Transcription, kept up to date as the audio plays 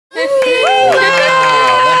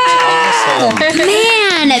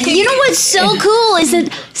Man, you know what's so cool is that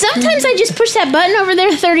sometimes I just push that button over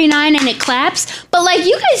there, 39, and it claps. But like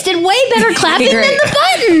you guys did way better clapping than the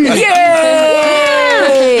button. Yay!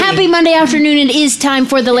 Yeah. Happy Monday afternoon. It is time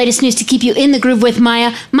for the latest news to keep you in the groove with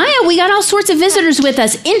Maya. Maya, we got all sorts of visitors with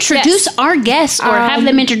us. Introduce our guests or have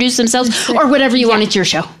them introduce themselves or whatever you want. It's your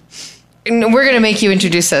show. We're going to make you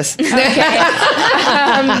introduce us.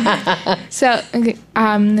 Okay.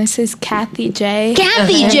 This is Kathy J.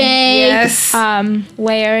 Kathy J. Yes.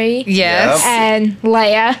 Larry. Yes. And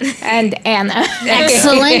Leia and Anna.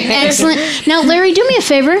 Excellent. Now, Larry, do me a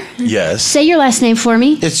favor. Yes. Say your last name for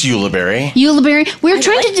me. It's Ulibarri. Ulibarri. We were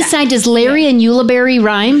trying to decide, does Larry and Ulibarri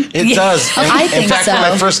rhyme? It does. I think in fact, so. when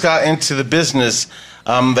I first got into the business,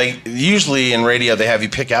 they usually in radio they have you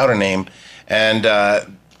pick out a name, and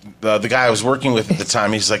the guy I was working with at the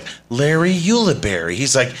time, he's like, Larry Ulibarri.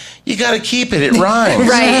 He's like, you got to keep it. It rhymes.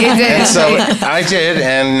 Right. And so I did,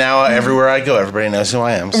 and now everywhere I go, everybody knows who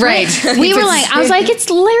I am. So. Right. I was like, it's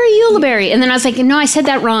Larry Ulibarri. And then I was like, no, I said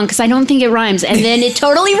that wrong because I don't think it rhymes. And then it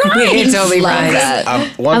totally rhymes. It totally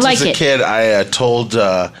rhymes. Once like as a kid, I told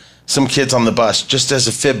some kids on the bus, just as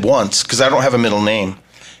a fib once, because I don't have a middle name.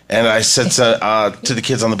 And I said to the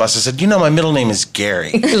kids on the bus, I said, my middle name is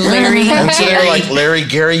Gary. Larry. And so they're like, Larry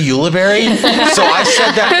Gary Ulibarri? So I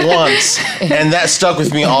said that once, and that stuck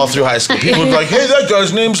with me all through high school. People would be like, hey, that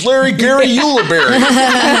guy's name's Larry Gary Ulibarri.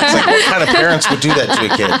 It's like, what kind of parents would do that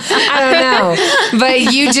to a kid? I don't know.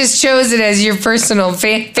 But you just chose it as your personal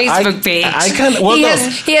Facebook page.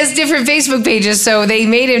 He has different Facebook pages, so they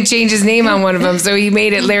made him change his name on one of them, so he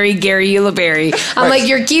made it Larry Gary Ulibarri. I'm like,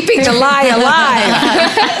 you're keeping the lie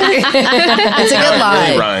alive. It's a good lie.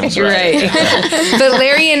 Really rhymes, right. But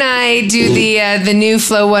Larry and I do the new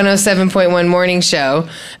Flow 107.1 morning show,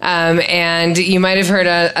 and you might have heard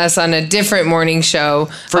us on a different morning show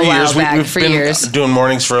for years. We've been doing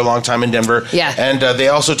mornings for a long time in Denver. Yeah, and they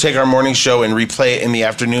also take our morning show and replay it in the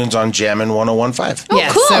afternoons on Jammin' 101.5. Oh,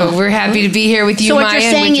 yes, cool. So we're happy to be here with you, so what Maya,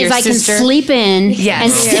 you're saying is I sister. can sleep in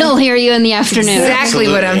and still hear you in the afternoon. Exactly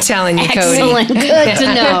what I'm telling you, Cody. Excellent. Good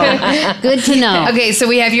to know. Good to know. Okay, so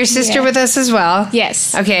we have your sister with us as well.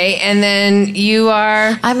 Yes. Okay, and then you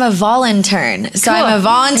are... I'm a volintern. So I'm a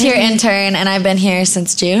volunteer intern, and I've been here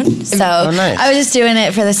since June. So nice. I was just doing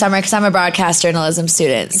it for the summer because I'm a broadcast journalism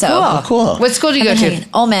student. So Cool. What school do you go to?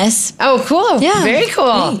 Ole Miss. Oh, cool. Yeah. Very cool.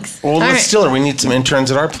 Thanks. Well, let's steal her. We need some interns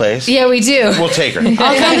at our place. Yeah, we do. We'll take her.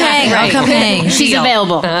 I'll come hang. She's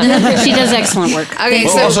available. She does excellent work. Okay,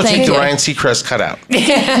 We'll so also take the you. Ryan Seacrest cutout.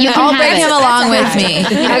 I'll bring him along with me.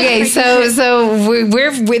 Okay, so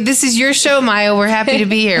we're this is your show, Maya. We're happy to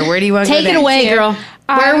be here. Where do you want to go Take it next? away, girl.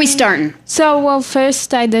 Where are we starting?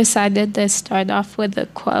 First I decided to start off with a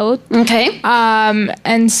quote. Okay.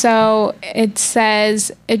 And so it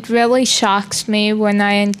says, it really shocks me when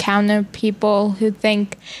I encounter people who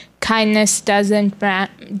think kindness doesn't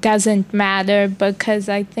matter because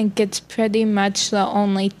I think it's pretty much the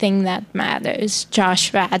only thing that matters.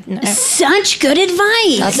 Josh Radnor. Such good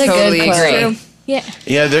advice. That's a Totally good quote. agree. Yeah.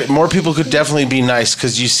 Yeah, more people could definitely be nice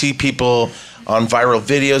because you see people on viral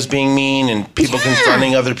videos being mean and people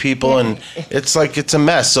confronting other people, and it's like it's a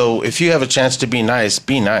mess. So if you have a chance to be nice,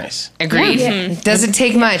 be nice. Agreed. Yeah. Doesn't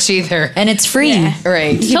take much either. And it's free. Yeah.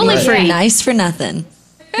 Right. Totally free. Nice for nothing.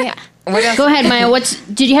 Yeah. Go ahead, Maya.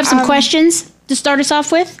 Did you have some questions to start us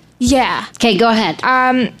off with? Yeah. Okay, go ahead.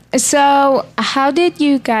 So how did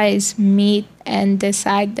you guys meet and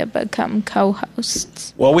decide to become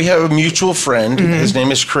co-hosts? Well, we have a mutual friend. His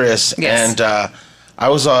name is Chris. Yes. And I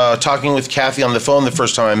was talking with Kathy on the phone the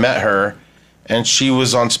first time I met her, and she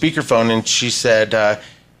was on speakerphone, and she said,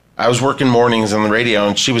 I was working mornings on the radio,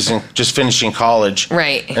 and she was just finishing college.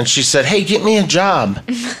 Right. And she said, hey, get me a job.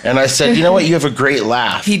 And I said, you know what? You have a great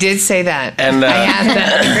laugh. He did say that. And, I have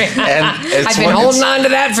that. And I've been holding on to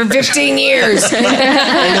that for 15 years. And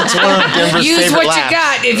it's one of Denver's Use favorite what laughs. you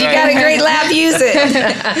got. If you got a great laugh, use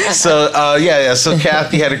it. So, so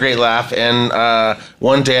Kathy had a great laugh, and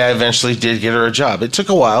one day I eventually did get her a job. It took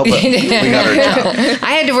a while, but we got her a job.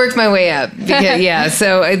 I had to work my way up. Because,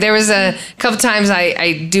 so there was a couple times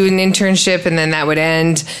I do an internship, and then that would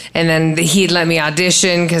end, and then he'd let me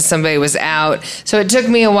audition because somebody was out. So it took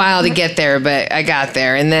me a while to get there, but I got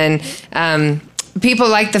there. And then people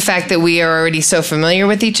like the fact that we are already so familiar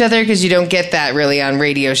with each other because you don't get that really on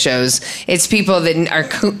radio shows. It's people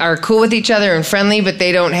that are cool with each other and friendly, but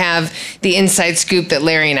they don't have the inside scoop that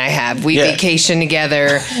Larry and I have. We vacation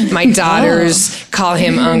together. My daughters call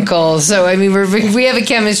him uncle. So, I mean, we have a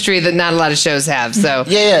chemistry that not a lot of shows have. So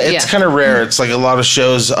It's kind of rare. It's like a lot of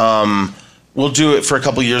shows, we'll do it for a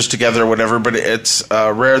couple years together or whatever, but it's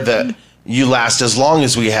rare that you last as long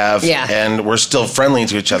as we have, and we're still friendly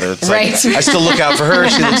to each other. It's like, I still look out for her,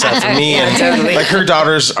 she looks out for me, and totally. like her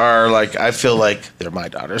daughters are like, I feel like they're my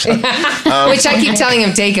daughters. Which I keep telling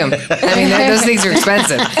him, take them. I mean, those things are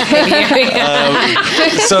expensive.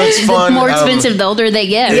 So it's fun. The more expensive the older they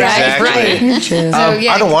get, exactly. Right? So,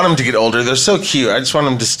 I don't want them to get older. They're so cute. I just want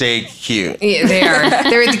them to stay cute. Yeah, they are.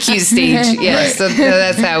 They're at the cute stage. Yes, so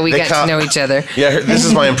that's how we got to know each other. Yeah, this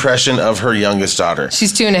is my impression of her youngest daughter.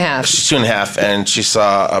 She's 2.5. She's 2.5, and she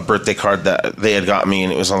saw a birthday card that they had got me,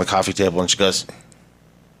 and it was on the coffee table, and she goes,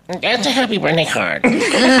 "That's a happy birthday card." And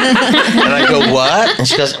I go, "What?" And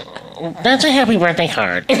she goes, "That's a happy birthday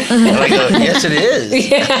card." And I go, "Yes, it is."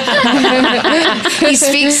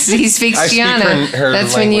 He speaks Gianna. Her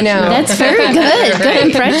That's when you know. That's very good. Good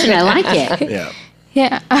impression. I like it. Yeah.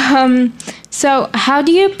 Yeah. So how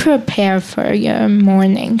do you prepare for your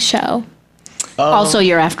morning show? Also,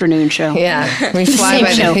 your afternoon show. Yeah, we fly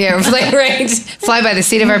by fly by the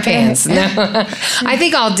seat of our pants. No, I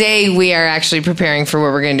think all day we are actually preparing for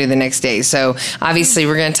what we're going to do the next day. So obviously,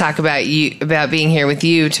 we're going to talk about being here with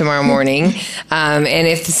you tomorrow morning, and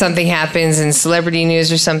if something happens in celebrity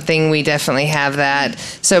news or something, we definitely have that.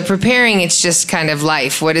 So preparing, it's just kind of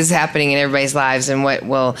life. What is happening in everybody's lives, and what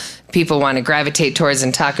will people want to gravitate towards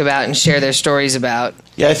and talk about and share their stories about.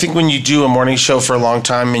 Yeah, I think when you do a morning show for a long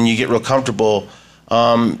time and you get real comfortable,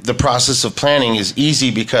 the process of planning is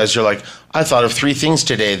easy because you're like, I thought of 3 things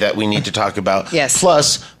today that we need to talk about. Yes.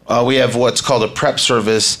 Plus, we have what's called a prep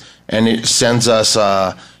service, and it sends us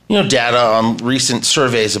data on recent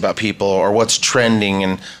surveys about people or what's trending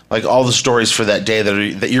and like all the stories for that day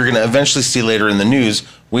that you're going to eventually see later in the news.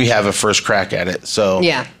 We have a first crack at it. So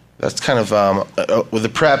yeah. That's kind of with the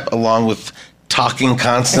prep, along with talking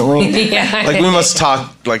constantly. Like we must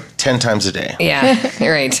talk like 10 times a day. Yeah,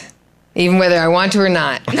 you're right. Even whether I want to or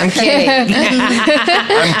not. I'm kidding.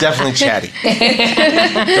 I'm definitely chatty.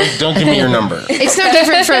 Don't give me your number. It's no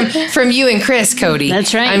different from you and Chris, Cody.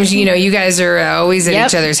 That's right. You guys are always at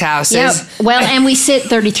each other's houses. Yep. Well, and we sit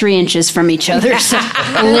 33 inches from each other. So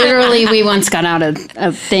literally, we once got out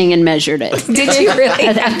a thing and measured it. Did you really?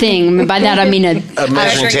 A thing. By that, I mean a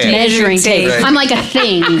measuring tape. Measuring tape. Right. I'm like a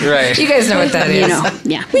thing. Right. You guys know what that is.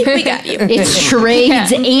 Yeah. We got you. It's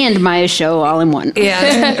charades and Maya's show all in one.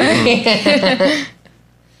 Yeah.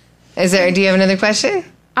 Do you have another question?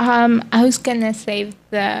 I was gonna save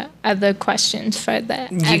the other questions for the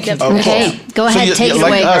end of the Okay, go ahead, take it like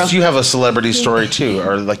away, us, girl. you have a celebrity story too,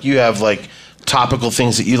 or like you have like topical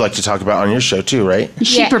things that you like to talk about on your show too, right?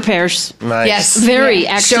 She prepares. Nice. Yes. Very,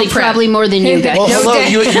 actually, Show prep. probably more than you guys. Well, hello.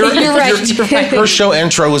 You're right. Her show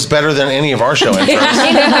intro was better than any of our show intros.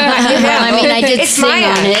 I mean, I did It's sing Maya.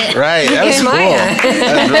 on it. Right. That was It's cool. Maya.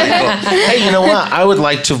 That's really cool. Hey, you know what? I would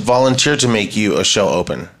like to volunteer to make you a show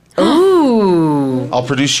open. Ooh. I'll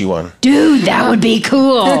produce you one. Dude, that would be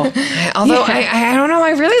cool. Although I don't know,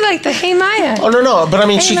 I really like the Hey Maya. Oh, no. But I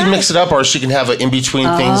mean, she can mix it up or she can have an in-between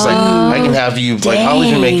things. Like I can have you, like I'll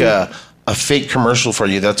even make a fake commercial for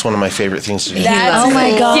you. That's one of my favorite things to do. Oh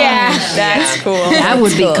my god. Yeah. That's cool. That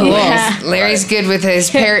would be cool. Yeah. Larry's good with his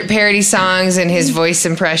parody songs and his voice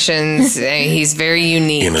impressions. He's very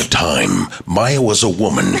unique. In a time, Maya was a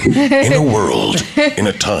woman. In a world, in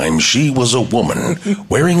a time, she was a woman.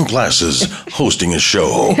 Wearing glasses, hosting a show.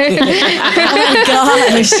 Oh my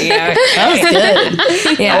gosh. Yeah. That was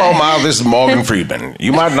good. Yeah. Hello, Maya, this is Morgan Freeman.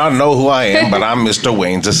 You might not know who I am, but I'm Mr.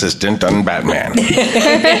 Wayne's assistant on Batman.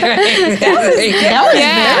 That was very wow.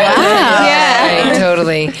 Yeah, right,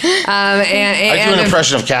 totally. I do an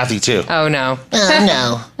impression of Kathy too. Oh no!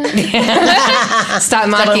 No. Stop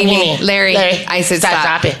mocking me, Larry. I said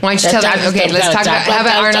stop. it. Why don't you tell them? Okay, let's talk about how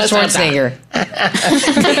about Arnold Schwarzenegger?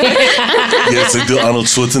 Yes, I do Arnold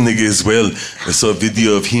Schwarzenegger as well. I saw a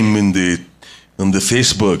video of him on the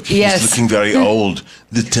Facebook. Yes. He's looking very old.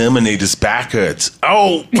 The Terminator's back hurts.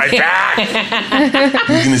 Oh, my back!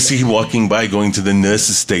 You're going to see him walking by going to the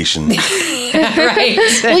nurse's station. Right.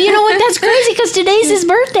 Well, you know what? That's crazy because today's his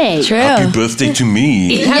birthday. Happy birthday to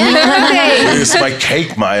me. Happy birthday. Here's my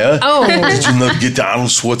cake, Maya. Oh. Did you not get Arnold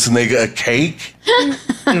Schwarzenegger a cake?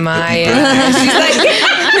 Maya. She's like,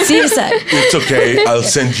 Caesar. It's okay. I'll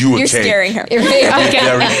send you a You're cake. scaring her. It'll be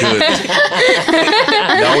very good.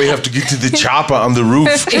 Now we have to get to the chopper on the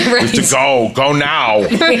roof. We have to go. Go now.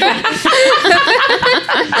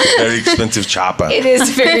 Very expensive chopper. it is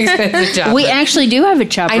a very expensive job. We actually do have a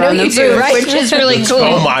chopper I know on the you do, roof, right? which is really cool.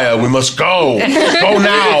 Go, Maya. We must go. Go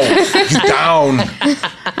now. Get down.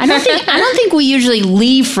 I don't think we usually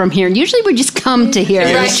leave from here. Usually we just come to here.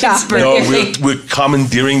 Right. The chopper. No, we're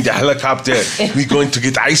commandeering the helicopter. We're going to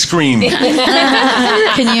get ice cream.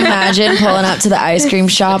 Can you imagine pulling up to the ice cream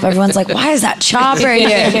shop? Everyone's like, why is that chopper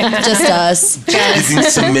here? Just us. Eating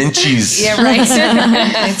some Menchie's. Yeah, right.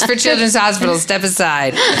 It's for Children's Hospital. Step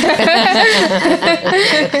aside.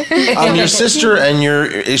 Your sister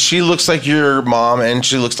and she looks like your mom and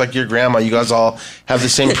she looks like your grandma. You guys all have the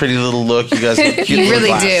same pretty little look. You guys have cute You little really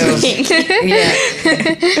glasses. do.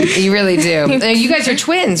 Yeah. You really do. You guys are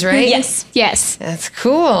twins, right? Yes. That's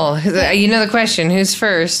cool. You know the question. Who's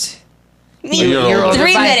first? You're older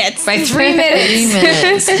 3 by- minutes. By 3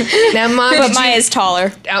 minutes. Now, Mom, But did you... Maya's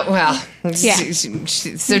taller. Oh, well. Yeah.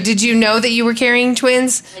 So did you know that you were carrying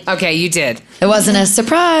twins? Okay, you did. It wasn't a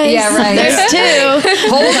surprise. Yeah, right. There's two.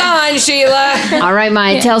 Hold on, Sheila. All right,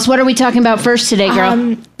 Maya, tell us, what are we talking about first today,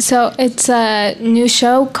 girl? So it's a new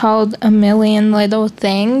show called A Million Little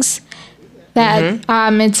Things. That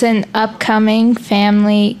it's an upcoming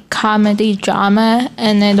family comedy drama,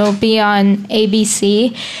 and it'll be on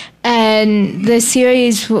ABC. And the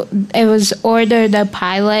series, it was ordered a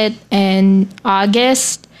pilot in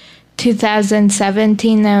August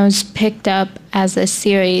 2017. It was picked up as a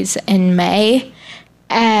series in May,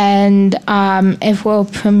 and it will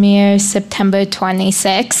premiere September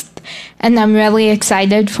 26th. And I'm really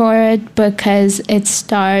excited for it because it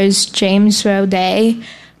stars James Roday.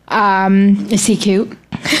 Is he cute?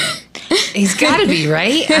 He's got to be,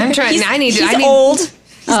 right? I'm trying. He's I need old.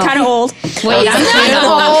 He's kind of old. Wait, I'm not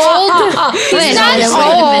old. Wait,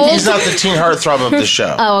 He's old. not the teen heartthrob of the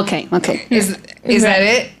show. Oh, okay. Is that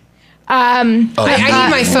it? I need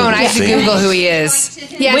my phone. I have to Google who he is.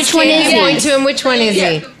 Yes, Which one is you he? point to him? Which one is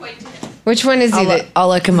he? Which one is he? I'll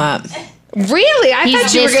look him up. Really? I He's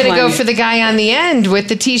thought you were this going to go one. for the guy on the end with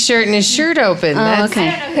the T-shirt and his shirt open. Oh,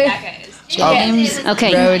 okay. James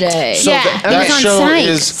Okay. Roday. So Yeah. that He's on show Psych.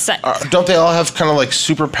 is. Don't they all have kind of like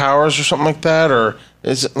superpowers or something like that, or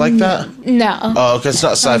is it like that? No. Oh, okay, it's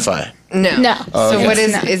not sci-fi. No. No. So okay. what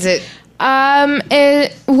is it?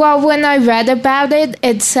 When I read about it,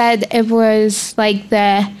 it said it was like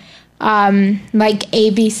the, like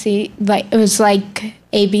ABC, like it was like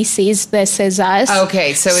ABC's This Is Us.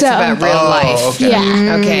 Okay, so it's about real life. Okay.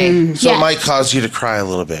 Yeah. Okay, So Yeah. it might cause you to cry a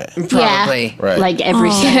little bit. probably. Right. Like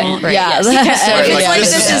every single. Right. Yeah. If Right, it's like like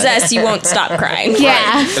this This is- Is Us, you won't stop crying.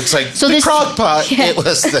 Yeah. It's like So the this- crock pot. It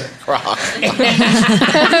was the crock. Pretty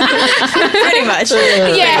much.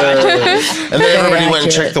 Yeah. And then everybody went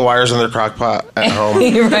and checked the wires on their crock pot at home.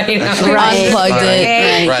 Right. Unplugged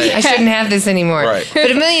it. Right. I shouldn't have this anymore. Right.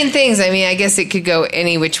 But a million things, I mean, I guess it could go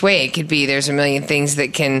any which way. It could be there's a million things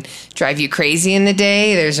that can drive you crazy in the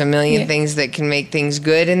day. There's a million things that can make things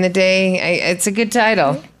good in the day. It's a good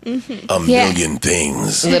title. A million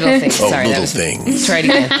things. Little things. Oh, Sorry, little that was, things. try it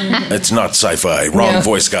again. That's not sci-fi. Wrong No.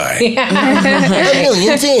 voice guy. A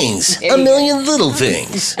million things. A million little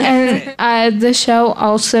things. And the show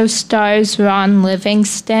also stars Ron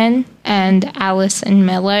Livingston and Allison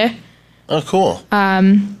Miller. Oh, cool.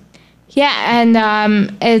 Yeah,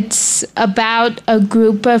 and it's about a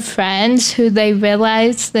group of friends who they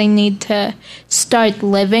realize they need to start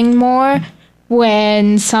living more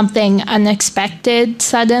when something unexpected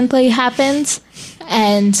suddenly happens.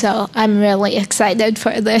 And so I'm really excited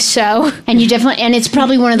for this show. And you definitely, and it's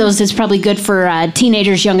probably one of those that's probably good for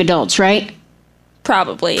teenagers, young adults, right?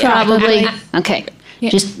 Probably. Yeah. Probably. Okay.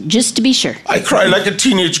 Just to be sure. I cry like a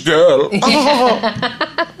teenage girl.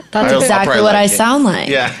 That's I'll exactly probably what I like it. sound like.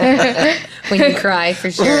 Yeah. When you cry, for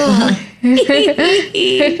sure.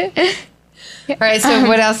 All right, so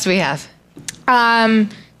what else do we have?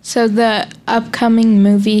 So the upcoming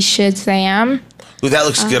movie Shazam. Ooh, that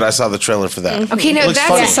looks good. I saw the trailer for that. Okay, It no, looks that's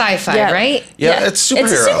funny. a sci-fi, Yeah. right? Yeah, it's superhero.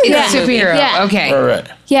 It's a superhero. It's a superhero. Yeah. Okay. All right.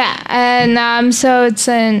 Yeah, and so it's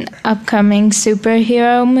an upcoming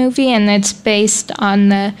superhero movie, and it's based on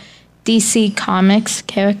the DC Comics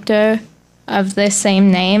character of the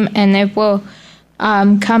same name, and it will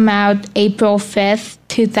come out April 5th,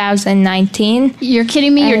 2019. You're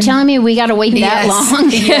kidding me? You're telling me we got to wait that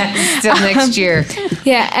long? Yeah, still next year.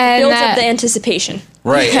 Yeah, and Builds up the anticipation.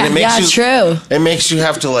 Right. And it makes Yeah, you true. It makes you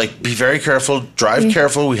have to like be very careful, drive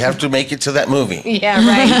careful. We have to make it to that movie. Yeah,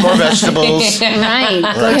 right. More vegetables. Right.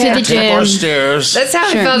 Go Right. to the Take more gym. stairs. That's how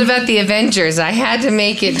Sure. I felt about the Avengers. I had to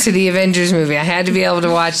make it to the Avengers movie. I had to be able to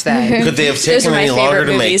watch that. Could they have Those taken are my any longer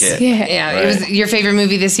favorite to make movies. it? Yeah. Yeah, it was your favorite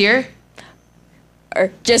movie this year?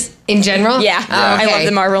 or just In general? yeah. Oh, I okay. love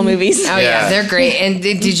the Marvel movies. Oh yeah, they're great. And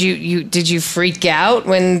did you freak out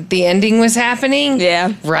when the ending was happening?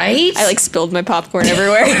 Yeah. Right? I spilled my popcorn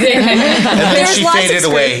everywhere. And then There's she lots of faded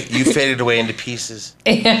screen- away. You faded away into pieces.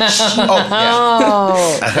 Oh, yeah.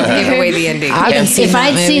 Oh, gave away the ending. I haven't seen If that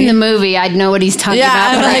I'd movie. seen the movie, I'd know what he's talking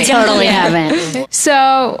Yeah, about, but I right. totally haven't.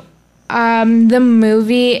 So, the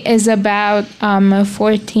movie is about a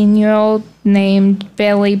 14-year-old named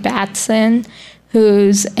Billy Batson,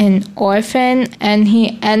 who's an orphan, and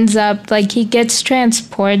he ends up, he gets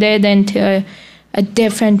transported into a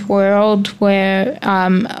different world where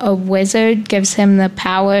a wizard gives him the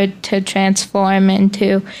power to transform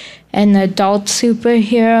into an adult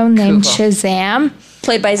superhero named Cool. Shazam.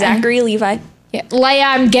 Played by Zachary Levi.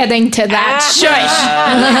 Yeah, I'm getting to that.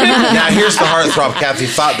 Shush. Now here's the heartthrob Kathy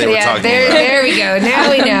thought they were Yeah, talking there, about. there we go. Now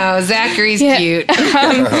we know. Zachary's cute.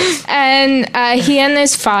 And he and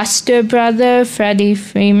his foster brother, Freddie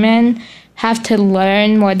Freeman, have to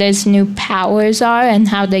learn what his new powers are and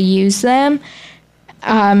how to use them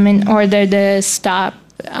in order to stop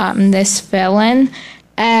this villain.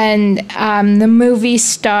 And the movie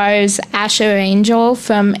stars Asher Angel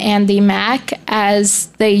from Andy Mack as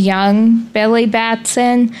the young Billy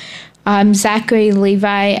Batson, Zachary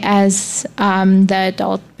Levi as the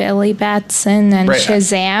adult Billy Batson, and Right.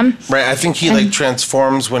 Shazam. Right, I think he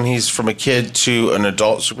transforms when he's from a kid to an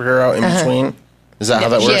adult superhero in between. Is that how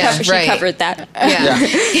that works? Yeah. She Right. covered that. Yeah,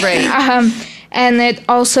 right. And it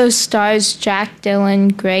also stars Jack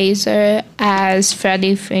Dylan Grazer as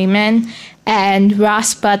Freddie Freeman and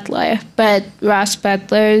Ross Butler. But Ross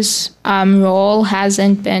Butler's role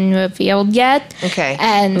hasn't been revealed yet. Okay.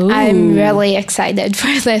 And I'm really excited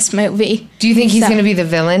for this movie. Do you think he's going to be the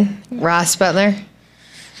villain, Ross Butler?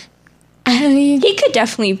 I mean, He could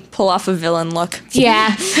definitely pull off a villain look.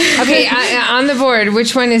 yeah. Okay, on the board,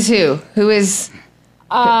 which one is who? Who is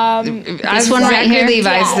This one right here? Levi's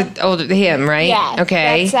Yeah. the older him, right? Yeah.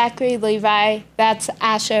 Okay. That's Zachary Levi. That's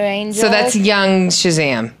Asher Angel. So that's young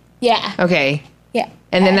Shazam. Yeah. Okay. Yeah.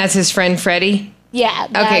 And then that's his friend Freddie. Yeah.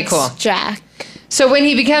 Okay, that's cool. Jack. So when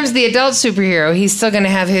he becomes the adult superhero, he's still going to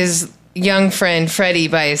have his young friend Freddie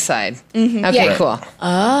by his side. Mm-hmm. Okay, Yeah. cool.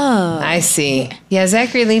 Oh. I see. Yeah,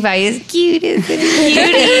 Zachary Levi is cute, isn't he?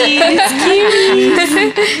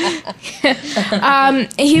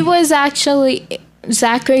 He was actually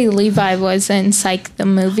Zachary Levi was in Psych the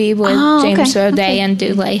movie with Oh, James okay, Roday and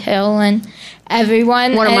Dule Hill and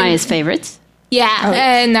everyone. One of and, Maya's favorites. Yeah,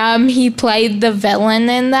 and he played the villain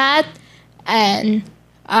in that, and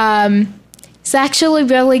he's actually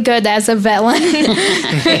really good as a villain.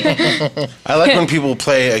 I like when people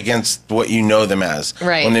play against what you know them as.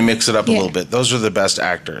 Right. When they mix it up a Yeah. little bit. Those are the best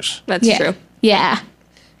actors. That's yeah. true. Yeah.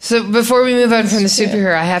 So before we move on from the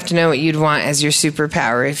superhero, I have to know what you'd want as your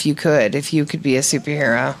superpower if you could be a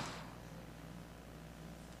superhero.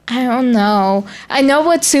 I don't know. I know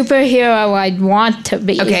what superhero I'd want to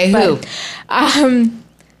be. Okay, who?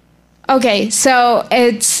 Okay, so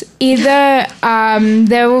it's either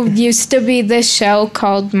there used to be this show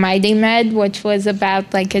called Mighty Med, which was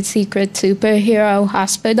about a secret superhero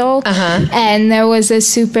hospital, and there was a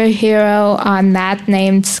superhero on that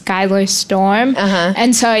named Skylar Storm,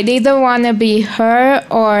 and so I'd either want to be her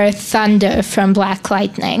or Thunder from Black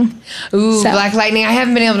Lightning. Ooh, So- Black Lightning. I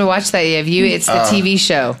haven't been able to watch that yet. Have you? It's the TV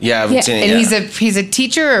show. Yeah, I haven't Yeah. seen it And yet. he's a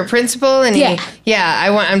teacher or a principal, and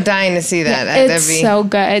I'm dying to see that. It's so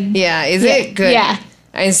good. Yeah, is it good? Yeah.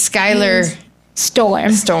 And Skylar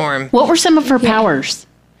Storm. Storm. What were some of her powers?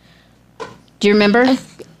 Do you remember?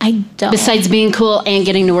 I don't. Besides being cool and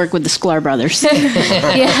getting to work with the Sklar brothers.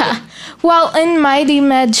 Yeah. Well, in Mighty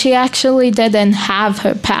Med, she actually didn't have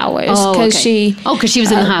her powers because she. because she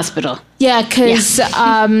was in the hospital. Yeah, because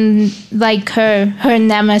her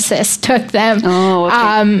nemesis took them. Oh,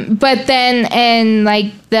 okay. But then in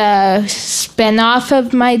the spin-off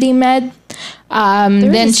of Mighty Med,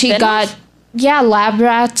 then a she spin-off? got Lab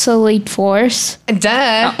Rats Elite Force.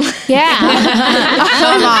 Duh. Yeah.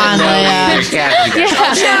 Come on, Leah. Kathy.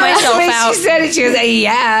 I'll show myself When out. she said it, she was like,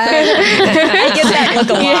 yeah. I get that look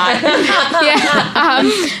a lot.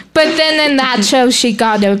 But then in that show, she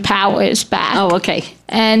got her powers back. Oh, okay.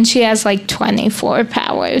 And she has 24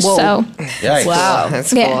 powers. Whoa. So Yikes. Wow. That's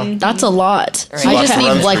cool. Yeah. That's a lot. a I lot just to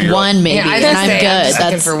run need through your one maybe, Yeah, I was and gonna I'm say, I'm good. just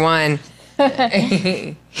looking That's for one.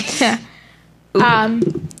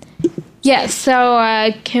 Yeah,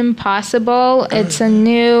 so Kim Possible, it's a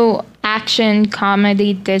new action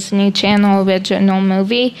comedy Disney Channel original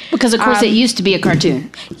movie. Because, of course, it used to be a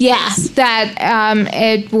cartoon. Yeah, that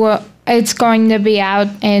it's going to be out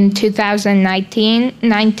in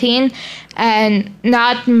 2019, and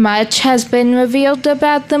not much has been revealed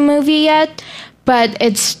about the movie yet, but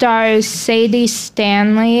it stars Sadie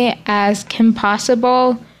Stanley as Kim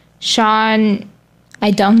Possible, Sean,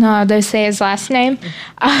 I don't know how to say his last name.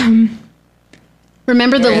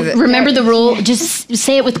 Remember the rule. Just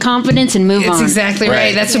say it with confidence and move on. That's exactly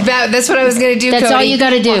right. That's what I was going to do. That's Cody. all you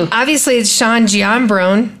got to do. Well, obviously, it's Sean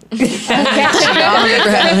Giambrone. Hey,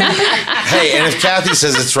 and if Kathy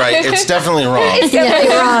says it's right, it's definitely wrong. It's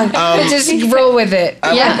definitely wrong. Just roll with it.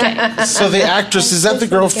 Yeah. So the actress, is that the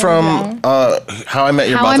girl from How I Met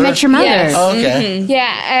Your How Mother? I Met Your Mother. Yes. Oh, okay.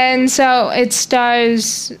 Yeah, and so it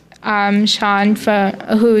stars Sean,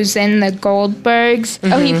 who's in the Goldbergs.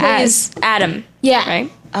 Oh, he plays Adam. Yeah.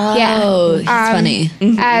 Right? Oh, he's funny.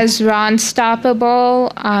 As Ron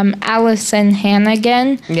Stoppable, Allison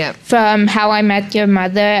Hannigan Yep. from How I Met Your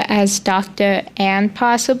Mother as Dr. Ann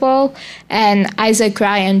Possible, and Isaac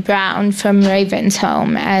Ryan Brown from Raven's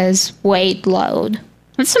Home as Wade Lode.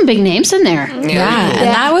 That's some big names in there. Yeah, and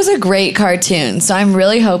that was a great cartoon. So I'm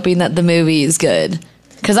really hoping that the movie is good.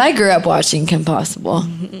 Because I grew up watching Kim Possible.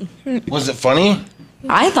 Was it funny?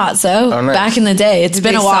 I thought so. Oh, nice. Back in the day. It's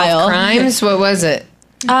been They a solve while. crimes? What was it?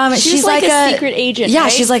 She's like a secret agent, Yeah,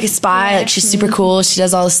 right? she's like a spy. Like she's super cool. She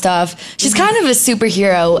does all this stuff. She's kind of a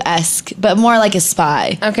superhero-esque, but more like a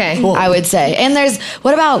spy. Okay. I would say. And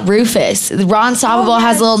what about Rufus? Ron Stoppable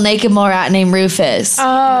has a little naked mole rat named Rufus.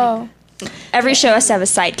 Oh. Every show has to have a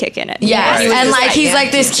sidekick in it. Yeah, Right. and like he's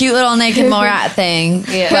like this cute little naked mole rat thing.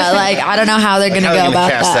 Yeah. But like I don't know how they're gonna How are go you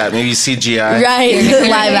about cast that. Maybe CGI? Right,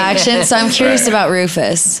 live action. So I'm curious about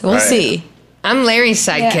Rufus. We'll Right. see. I'm Larry's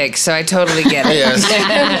sidekick, so I totally get it. Yes.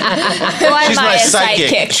 Well, I'm She's my Maya's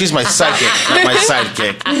sidekick. She's my psychic, not my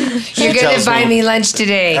sidekick. She You're going tells to buy me lunch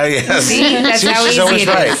today. Oh, yes. See? That's how she's easy always it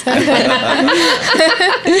is.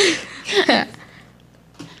 right.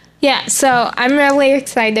 Yeah, so I'm really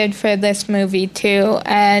excited for this movie too,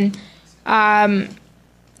 and I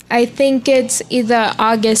think it's either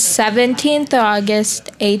August 17th or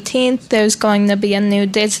August 18th. There's going to be a new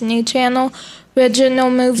Disney Channel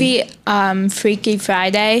original movie, Freaky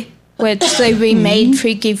Friday, which they remade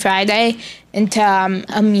Freaky Friday into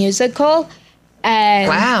a musical. And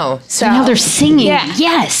Wow. so Now they're singing. Yeah.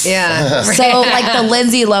 Yes. Yeah. So like the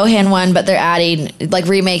Lindsay Lohan one, but they're adding like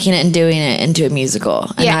remaking it and doing it into a musical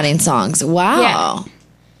and Yeah. adding songs. Wow. Yeah.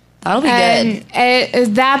 That'll be good.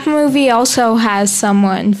 And that movie also has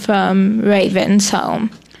someone from Raven's Home,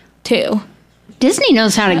 too. Disney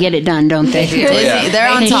knows how to get it done, don't they? Disney, they're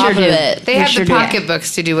on They top sure of do. it. They have sure the do.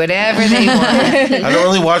 pocketbooks to do whatever they want. I don't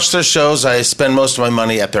really watch their shows. I spend most of my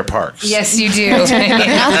money at their parks. Yes, you do.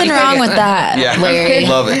 Nothing wrong with that, Yeah. Larry.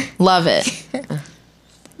 Love it. Love it.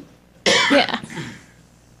 Yeah.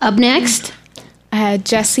 Up next,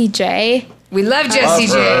 Jessie J. We love Jessie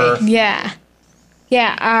J. Love her. Yeah.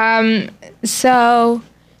 Yeah. So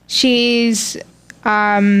she's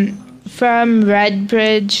from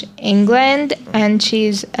Redbridge, England, and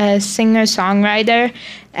she's a singer-songwriter.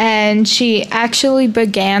 And she actually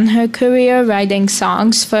began her career writing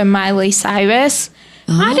songs for Miley Cyrus.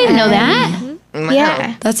 I didn't know that.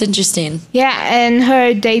 Yeah. That's interesting. Yeah, and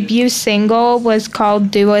her debut single was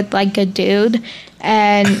called Do It Like a Dude.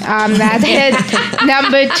 And that hit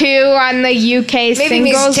 #2 on the UK Maybe singles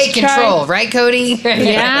means take chart. control, right, Cody?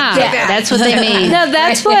 Yeah, that's what they mean. No,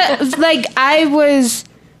 that's what, like, I was,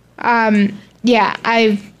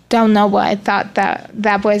 I don't know what I thought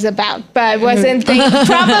that was about, but I wasn't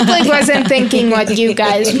probably wasn't thinking what you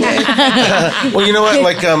guys were. Well, you know what?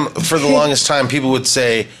 Like, for the longest time, people would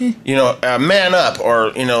say, man up,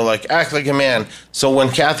 or, like, act like a man. So when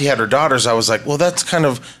Kathy had her daughters, I was like, well, that's kind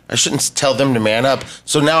of, I shouldn't tell them to man up.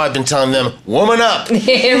 So now I've been telling them, woman up.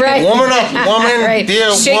 Right. Woman up, woman. Right.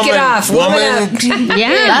 Dear Shake it woman, off, woman Yeah.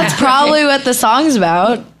 That's probably what the song's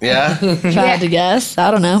about. Yeah, If I had to guess.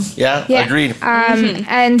 I don't know. yeah, Yeah. agreed.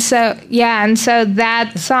 And so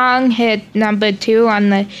that song hit #2 on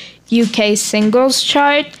the UK singles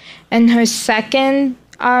chart, and her second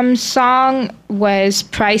song was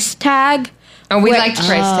Price Tag. Oh, we liked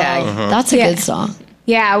Price Tag. That's a Yeah. good song.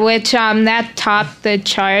 Yeah, which that topped the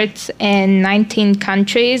charts in 19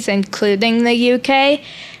 countries, including the UK.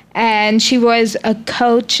 And she was a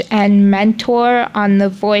coach and mentor on The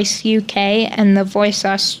Voice UK and The Voice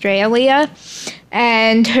Australia.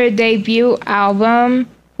 And her debut album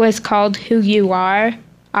was called Who You Are.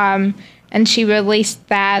 And she released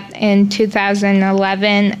that in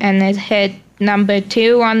 2011, and it hit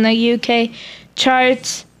 #2 on the UK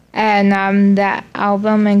charts. And that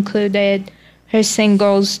album included her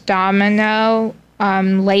singles Domino,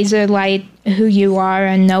 Laser Light, Who You Are,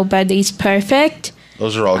 and Nobody's Perfect.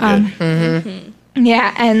 Those are all good.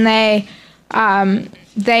 Yeah, and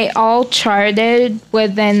they all charted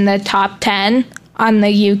within the top 10 on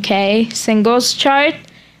the UK singles chart,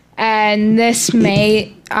 and this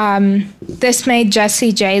made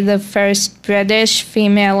Jessie J the first British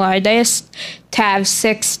female artist to have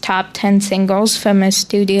 6 top 10 singles from a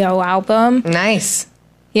studio album. Nice.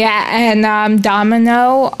 Yeah, and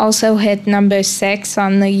Domino also hit number 6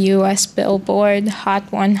 on the U.S. Billboard Hot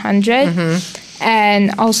 100,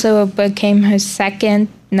 and also became her second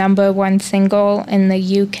number 1 single in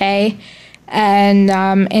the UK. And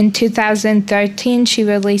in 2013, she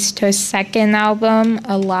released her second album,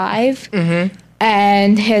 Alive,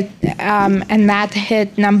 and that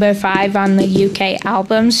hit number 5 on the UK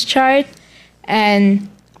albums chart. And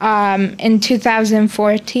in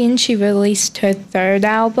 2014, she released her third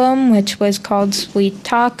album, which was called Sweet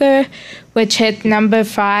Talker, which hit number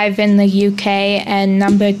 5 in the UK and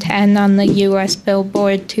number 10 on the US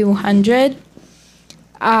Billboard 200.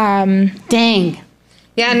 Dang.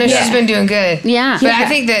 Yeah, no, she's been doing good. Yeah. But I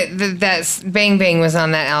think that Bang Bang was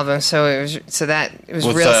on that album, so it was With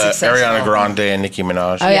real successful. Ariana Grande and Nicki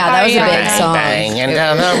Minaj. Oh yeah, that was a big song. Banging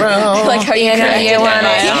down the road. Like how you know You want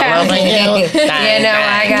it. You know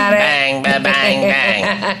I got it. Bang, bang,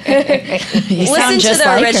 bang. You Listen sound to just the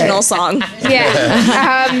like original her. song.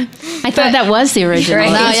 Yeah. I thought that was the original.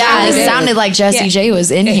 Right. No, yeah, it sounded like Jessie J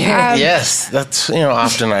was in here. Yes, that's,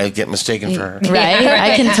 often I get mistaken for her. Right?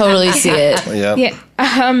 I can totally see it. Yep. Yeah.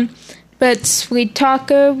 But Sweet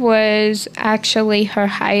Talker was actually her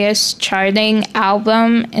highest charting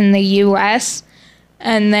album in the US.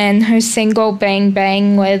 And then her single Bang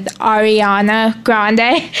Bang with Ariana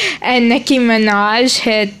Grande and Nicki Minaj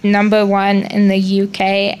hit number 1 in the UK,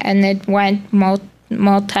 and it went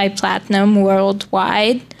multi-platinum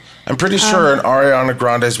worldwide. I'm pretty sure an Ariana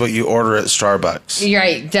Grande is what you order at Starbucks. You're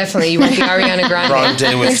right, definitely. You want the Ariana Grande.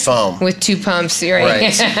 Grande with foam. With 2 pumps, you're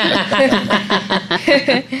right.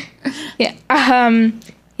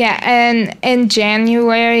 Yeah, and in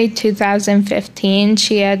January 2015,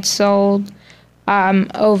 she had sold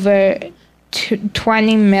over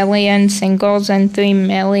 20 million singles and 3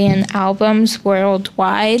 million albums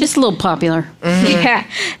worldwide. Just a little popular. Yeah,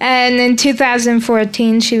 and in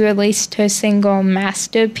 2014, she released her single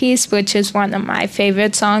Masterpiece, which is one of my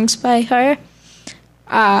favorite songs by her.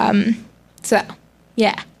 So,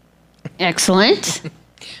 yeah. Excellent.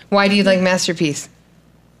 Why do you like Masterpiece?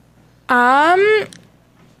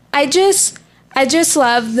 I just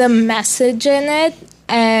love the message in it,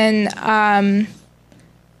 and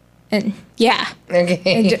yeah.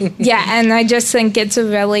 Okay. Yeah, and I just think it's a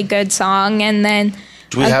really good song. And then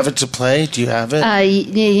Do we have it to play? Do you have it?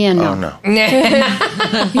 Yeah, no. Oh, no.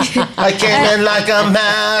 I came in like a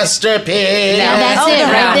masterpiece. No, that's it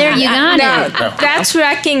right there. You got it. That's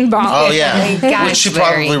Wrecking Ball. Oh, yeah. Gosh, Which she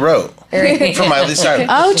Larry. probably wrote. From Miley Cyrus.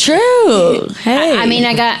 Oh, true. Hey. I mean,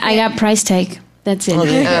 I got price tag. That's it.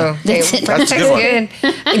 Oh, That's it. That's a good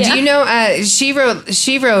one. Do you know she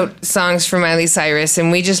wrote songs for Miley Cyrus,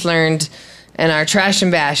 and we just learned in our Trash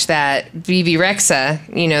and Bash that BB Rexa,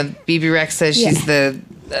 BB Rexa, she's the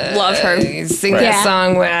Love her. Sing that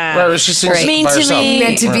song with Right, she sings Mean by to herself. me.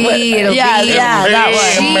 Meant to be, it'll Yeah, be. yeah,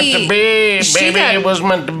 that one. Meant to be, she baby, got- it was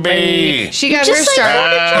meant to be. She got her Just like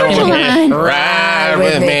start. Ride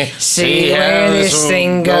with me, see how this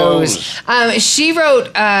thing goes. She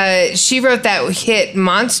wrote that hit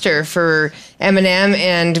 "Monster" for Eminem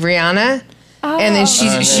and Rihanna, and then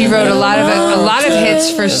she wrote a lot of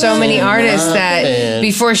hits for so many artists that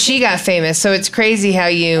before she got famous. So it's crazy how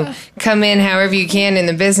you come in however you can in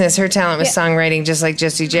the business. Her talent was songwriting, just like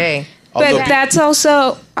Jessie J. But that's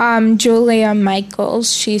also Julia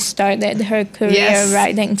Michaels. She started her career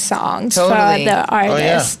writing songs for the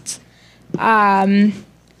artists.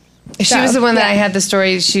 She was the one that I had the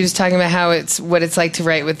story. She was talking about how what it's like to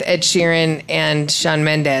write with Ed Sheeran and Shawn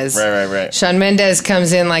Mendes. Right. Shawn Mendes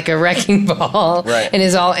comes in like a wrecking ball, and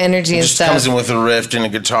is all energy and Just stuff. comes in with a riff and a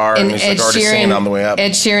guitar, and he's like already singing on the way up.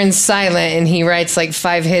 Ed Sheeran's silent, and he writes like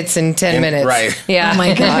 5 hits in 10 minutes. Right. Yeah. Oh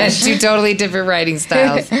my gosh. 2 totally different writing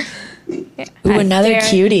styles. Ooh, another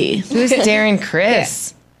cutie. Who's Darren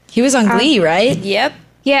Criss? He was on Glee, right? Yep.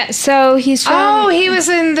 Yeah, so he's from... Oh, he was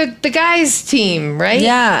in the guys' team, right?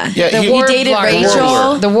 Yeah. Yeah, he he dated Warbler.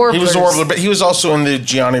 Rachel. The Warblers. He was the Warbler, but he was also in the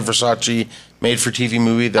Gianni Versace made-for-TV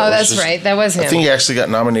movie. That's right. That was him. I think he actually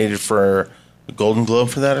got nominated for a Golden Globe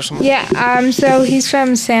for that or something. Yeah, so he's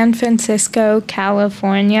from San Francisco,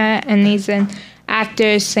 California, and he's an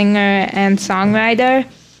actor, singer, and songwriter.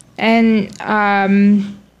 And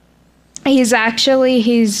he's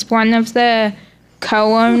one of the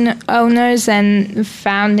co-owners and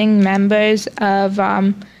founding members of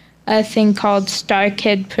a thing called Star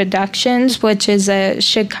Kid Productions, which is a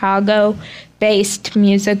Chicago based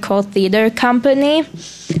musical theater company.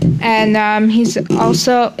 And he's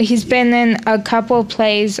been in a couple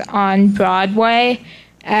plays on Broadway,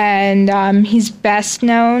 and he's best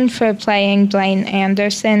known for playing Blaine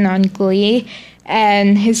Anderson on Glee,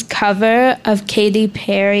 and his cover of Katy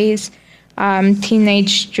Perry's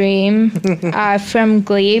Teenage Dream from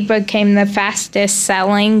Glee became the fastest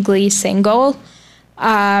selling Glee single.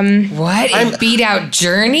 What? It beat out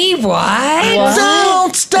Journey? What?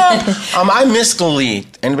 Don't stop. I miss Glee.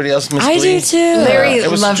 Anybody else miss Glee? I do too. Larry It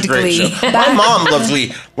was loved such a great Glee. show. My mom loved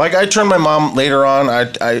Glee. Like, I turned my mom later on.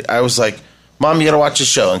 I was like, Mom, you got to watch the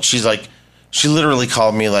show. And she's like, she literally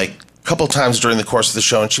called me like a couple times during the course of the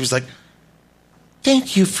show. And she was like,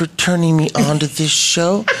 thank you for turning me on to this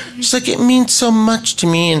show. She's like, it means so much to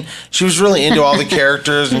me. And she was really into all the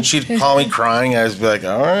characters, and she'd call me crying. I'd be like,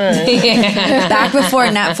 all right. Back before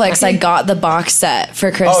Netflix, I got the box set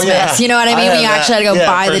for Christmas. Oh, yeah. You know what I mean? I When you had actually had to go that.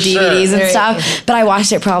 buy Yeah, the for sure. DVDs and stuff. But I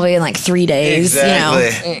watched it probably in like 3 days.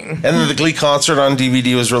 Exactly. You know? And then the Glee concert on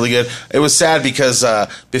DVD was really good. It was sad because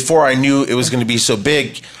before I knew it was going to be so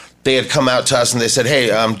big, they had come out to us and they said,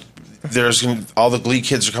 hey, all the Glee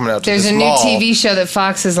kids are coming out to There's this a new mall. TV show that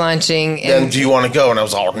Fox is launching. And do you want to go? And I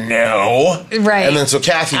was all, no. Right. And then so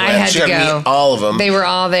Kathy I went. had She to got to go. meet all of them. They were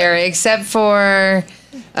all there except for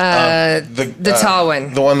the tall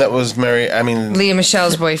one. The one that was married, I mean... Leah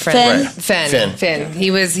Michelle's boyfriend. Finn. Finn. He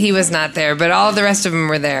was not there, but all the rest of them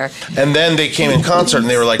were there. And then they came in concert, and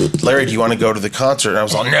they were like, Larry, do you want to go to the concert? And I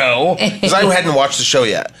was like, no. Because I hadn't watched the show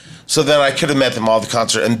yet. So then I could have met them all at the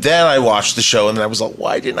concert. And then I watched the show, and then I was like,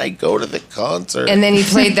 why didn't I go to the concert? And then he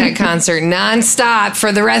played that concert nonstop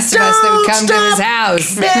for the rest of us that would come to his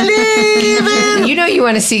house. Believe it. You know you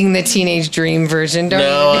want to sing the Teenage Dream version, don't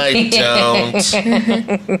No, you? I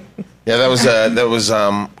don't. Yeah, that was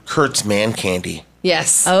Kurt's Man Candy.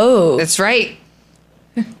 Yes. Oh. That's right.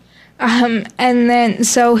 And then,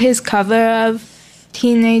 so his cover of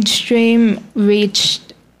Teenage Dream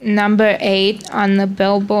reached number 8 on the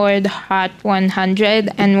Billboard Hot 100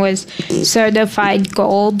 and was certified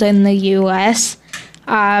gold in the U.S.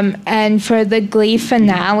 And for the Glee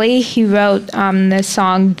finale, he wrote the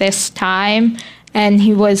song This Time, and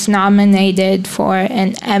he was nominated for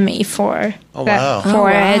an Emmy for wow.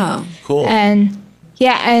 it. Cool. And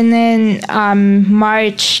then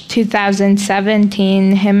March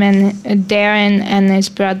 2017, him and Darren and his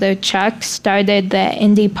brother Chuck started the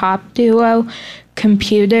indie pop duo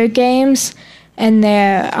Computer Games, and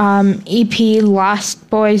their EP Lost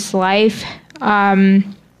Boy's Life.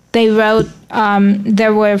 They wrote,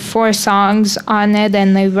 there were 4 songs on it,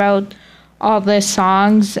 and they wrote all the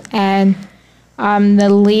songs, and the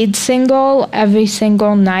lead single, Every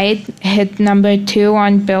Single Night, hit number 2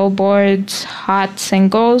 on Billboard's Hot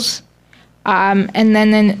Singles. And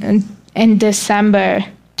then in December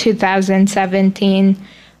 2017,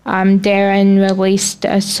 Darren released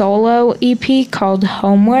a solo EP called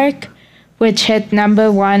Homework, which hit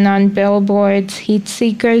number 1 on Billboard's Heat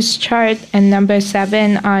Seekers chart and number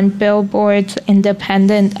 7 on Billboard's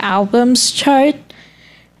Independent Albums chart.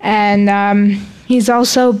 And he's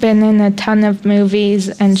also been in a ton of movies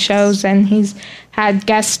and shows, and he's had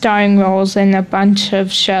guest starring roles in a bunch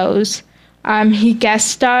of shows. He guest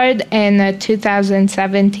starred in a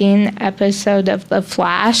 2017 episode of The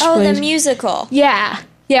Flash. Oh, the musical. Yeah,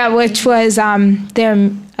 which was a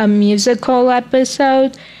musical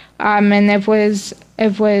episode, and it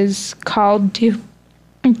was called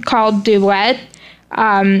Duet,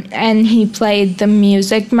 and he played the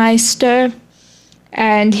Music Meister,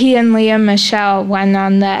 and he and Leah Michelle went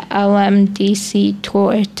on the LMDC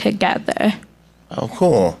tour together. Oh,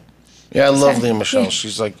 cool. Yeah, I love Leah Michelle. Yeah.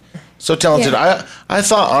 She's like so talented. Yeah. I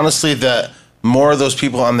thought honestly that more of those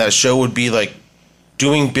people on that show would be like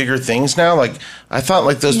doing bigger things now. Like I thought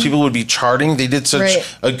like those people would be charting. They did such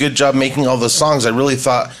a good job making all those songs. I really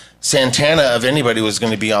thought Santana, of anybody, was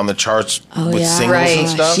going to be on the charts with singles and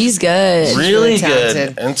stuff. She's good. really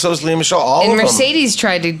talented. good. And so is Leah Michelle. All And of them. Mercedes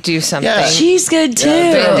tried to do something. Yeah. She's good too.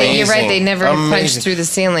 they're You're right. They never Amazing. punched through the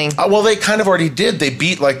ceiling. Well, they kind of already did. They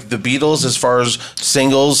beat like the Beatles as far as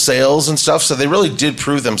singles, sales, and stuff. So they really did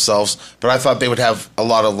prove themselves. But I thought they would have a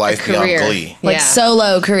lot of life beyond Career. Glee. Like Yeah.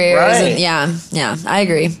 solo careers. Right. And yeah, I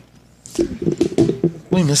agree.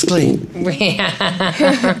 We miss Glee.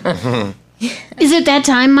 Is it that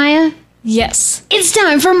time, Maya? Yes. It's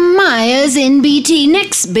time for Maya's N.B.T.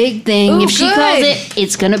 next big thing. Ooh, if she good. calls it,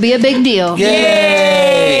 it's going to be a big deal.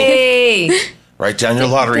 Yay! Write down your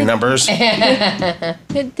lottery numbers.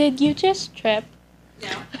 Did you just trip?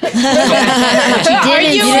 What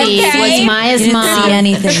you didn't see was Maya's mom see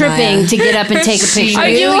anything, tripping Maya. to get up and take a She picture.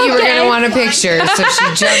 knew you were going to want a picture, so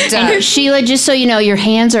she jumped up. Sheila, just so you know, your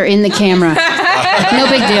hands are in the camera. No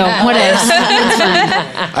big deal. What else? It's fine.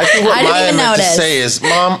 I think what I didn't Maya even meant to notice. say is,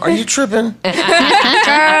 Mom, are you tripping?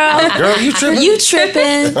 Girl, You tripping? you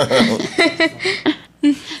tripping?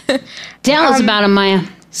 Tell us about him, Maya.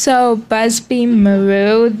 So Busby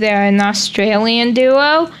Marou, they're an Australian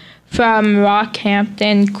duo from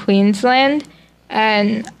Rockhampton, Queensland,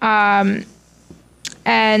 and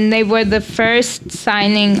they were the first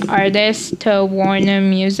signing artists to Warner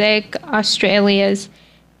Music Australia's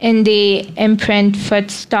indie imprint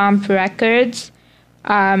Footstomp Records,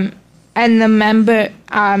 and the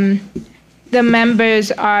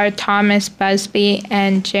members are Thomas Busby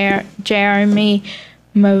and Jeremy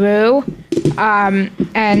Marou,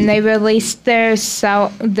 and they released their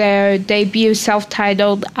debut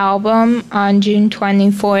self-titled album on June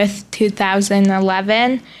 24th,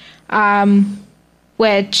 2011,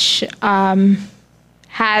 which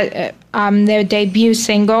had their debut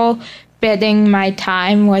single, Bidding My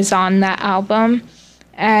Time, was on that album.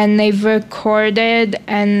 And they've recorded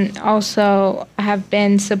and also have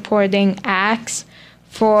been supporting acts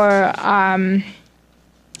for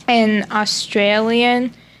an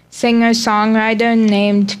Australian singer-songwriter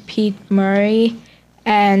named Pete Murray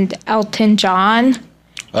and Elton John.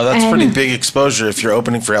 Oh, that's pretty big exposure if you're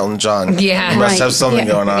opening for Elton John. Yeah. You must Right. have something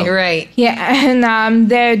going on. You're right. Yeah, and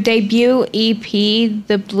their debut EP,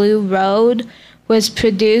 The Blue Road, was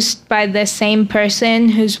produced by the same person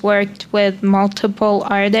who's worked with multiple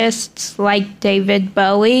artists like David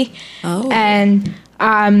Bowie. Oh. And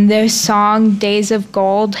their song Days of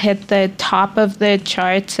Gold hit the top of the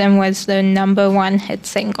charts and was the #1 hit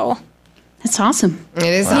single. That's awesome. It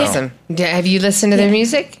is awesome. Yeah, have you listened to their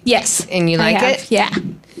music? Yes. And you like I have, it? Yeah.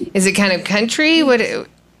 Is it kind of country? What?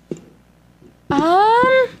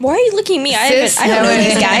 Why are you looking at me? I don't know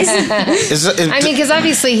these guys. I mean, because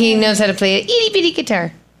obviously he knows how to play an itty bitty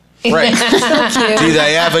guitar. Right. Do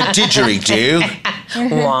they have a didgeridoo?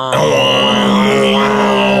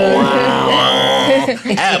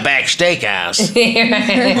 Outback Steakhouse.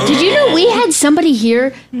 Did you know we had somebody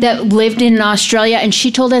here that lived in Australia, and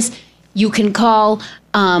she told us you can call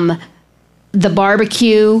the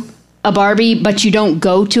barbecue a Barbie, but you don't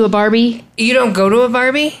go to a Barbie? You don't go to a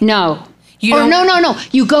Barbie? No. You Or don't- no.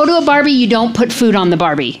 You go to a Barbie, you don't put food on the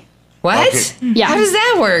Barbie. What? Okay. Yeah. How does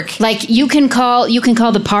that work? Like you can call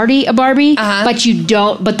the party a Barbie, Uh-huh. but you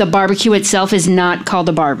don't. But the barbecue itself is not called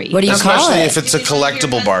a Barbie. What do you call Especially it? if it's a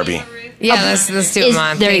collectible Barbie. Yeah, let's do it,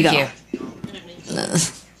 Mom. there you Thank go.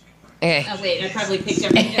 Okay. Oh, wait, I probably picked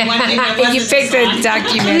everything. You picked the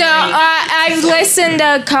documentary. No, I've listened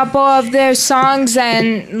to a couple of their songs,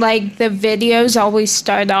 and like the videos always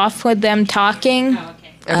start off with them talking. Oh,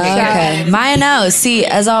 okay. Okay. Maya knows. See,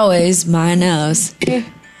 as always, Maya knows.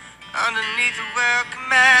 Underneath the welcome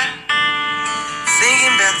mat,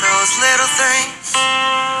 thinking about those little things.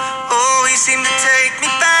 Oh, he seemed to take me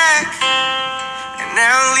back, and now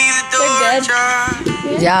I leave the door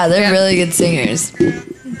ajar. Yeah, they're really good singers.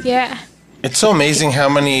 Yeah. It's so amazing how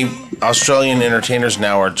many Australian entertainers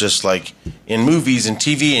now are just like in movies and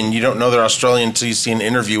TV, and you don't know they're Australian until you see an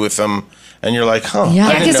interview with them, and you're like, huh. Yeah.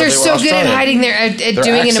 I didn't Because know they're they were so good at Australian. hiding their,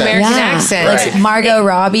 doing accent. an American accent. Right. Like Margot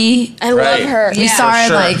Robbie. I love her. We saw her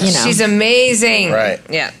sure. like, you know. She's amazing. Right.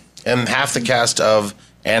 Yeah. And half the cast of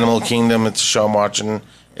Animal Kingdom, it's a show I'm watching.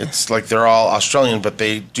 It's like they're all Australian, but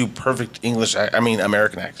they do perfect English,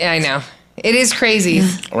 American accent. Yeah, I know. It is crazy.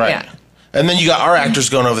 Right. Yeah. And then you got our actors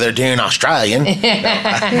going over there doing Australian.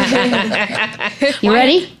 You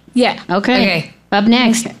ready? Yeah. Okay. Okay. Up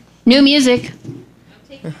next, new music.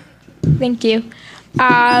 Thank you.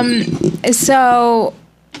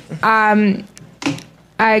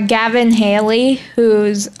 Gavin Haley,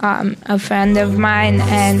 who's a friend of mine,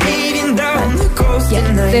 and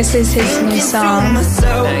this is his new song.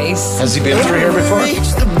 Nice. Has he been through here before?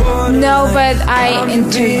 No, but I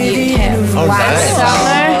interviewed him last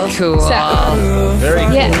summer. Cool. So, Very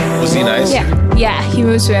cool. Yeah. Was he nice? yeah, he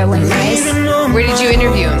was really nice. Where did you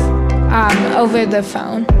interview him? Over the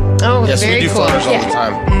phone. Oh, Yes, very we do cool. photos all the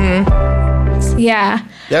time. Yeah.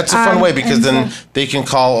 Yeah, it's a fun way because and then they can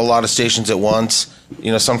call a lot of stations at once. You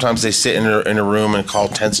know, sometimes they sit in a room and call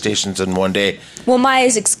 10 stations in one day. Well,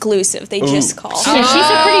 Maya's exclusive. They just call. Yeah, she's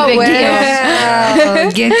a pretty big deal.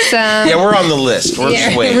 Wow. Get some. Yeah, we're on the list. We're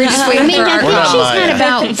just waiting. We're just I waiting mean, for I our think not she's Maya. had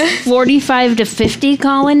about 45 to 50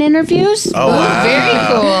 call-in interviews. Oh, wow. Very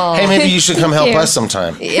cool. Hey, maybe you should come help you. us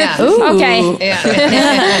sometime. Yeah. Okay.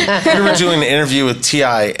 Yeah. We were doing an interview with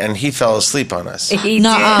T.I., and he fell asleep on us. He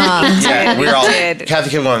Nuh-uh. did. Yeah, we were all, did. Kathy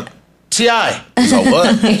kept going, T.I. I was like,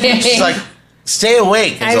 what? She's like, stay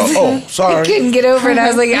awake. I was like, oh, sorry. I couldn't get over it. I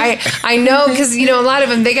was like, I know, because, you know, a lot of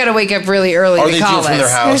them, they got to wake up really early to call us. From their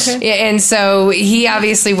house. Yeah, and so he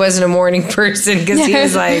obviously wasn't a morning person because he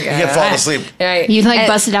was like... He kept falling asleep. Right. You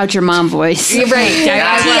busted out your mom voice. Right.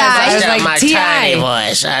 I was like, my T.I. tiny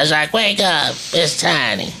voice. I was like, wake up. It's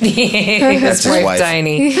Tiny. That's his wife.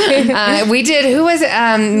 Tiny. We did, who was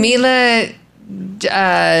it? Mila...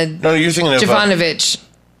 no, you're thinking of... Jovanovic.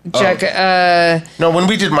 No, when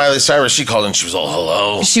we did Miley Cyrus, she called and she was all,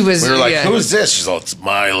 hello. She was... We were like, who is this? She's all, it's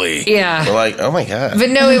Miley. Yeah. We're like, oh my God. But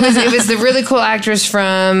no, it was the really cool actress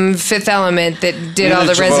from Fifth Element that did all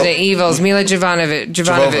the Resident Evils, Mila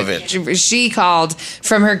Jovanovic. She called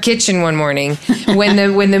from her kitchen one morning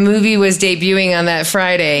when the movie was debuting on that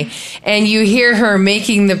Friday, and you hear her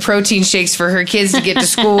making the protein shakes for her kids to get to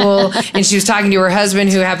school, and she was talking to her husband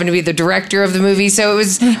who happened to be the director of the movie. So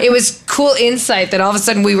it was cool insight that all of a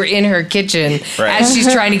sudden we were in her kitchen as she's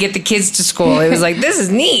trying to get the kids to school. It was like, this is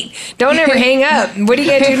neat. Don't ever hang up. What are you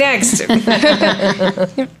going to do next?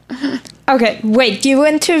 Okay, wait, you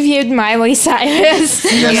interviewed Miley Cyrus?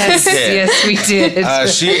 Yes, we did.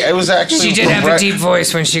 She did have a deep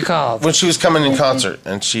voice when she called. When she was coming in concert,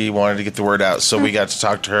 and she wanted to get the word out, so we got to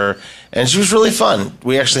talk to her, and she was really fun.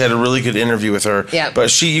 We actually had a really good interview with her. Yeah.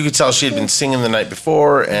 But you could tell she had been singing the night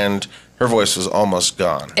before, and her voice was almost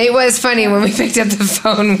gone. It was funny when we picked up the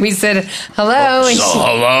phone. We said hello.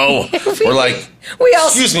 Hello. We're like,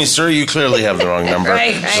 excuse me, sir. You clearly have the wrong number.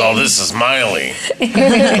 Right. So this is Miley.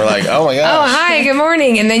 We're like, oh my gosh. Oh, hi. Good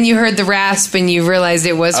morning. And then you heard the rasp, and you realized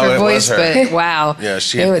it was her voice. Was her. But wow, yeah,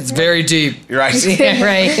 it's very deep. You're right. Yeah,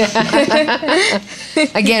 right.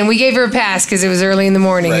 Again, we gave her a pass because it was early in the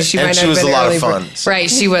morning. Right. She and might she not was have been a lot early of fun.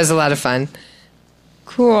 Right. She was a lot of fun.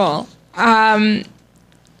 Cool.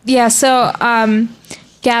 Yeah, so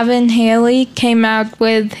Gavin Haley came out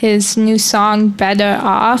with his new song Better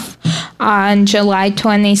Off on July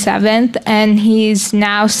 27th, and he's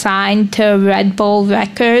now signed to Red Bull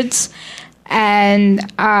Records. And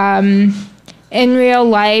in real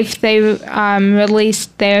life, they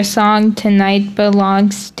released their song Tonight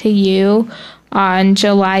Belongs to You on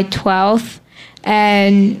July 12th.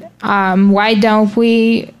 And Why Don't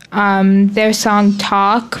We... their song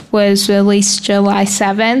Talk was released July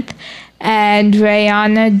 7th, and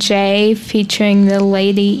Rihanna J featuring the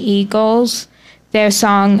Lady Eagles, their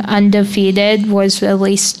song Undefeated was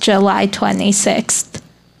released July 26th.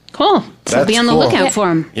 Cool. So be on the lookout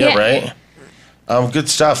for him. Yeah, right? Good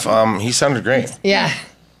stuff. He sounded great. Yeah.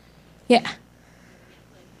 Yeah.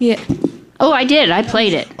 Yeah. Oh, I did. I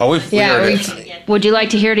played it. Oh, we heard it. Would you like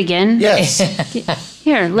to hear it again? Yes.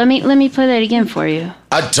 Here, let me play that again for you.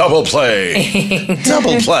 A double play.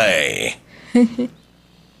 Double play. Reach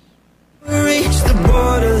the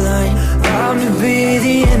borderline. I'm to be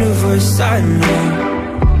the universe. I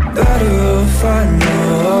know. Better off, I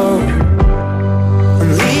know.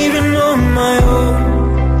 I'm leaving on my own.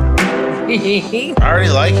 I already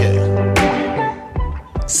like it.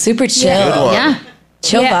 Super chill. Good one. Yeah.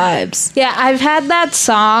 Chill vibes. Yeah, I've had that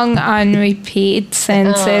song on repeat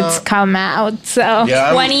since it's come out. So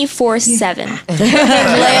 24/7.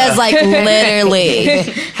 Leia's like literally.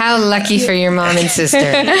 How lucky for your mom and sister.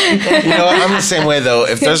 You know, I'm the same way though.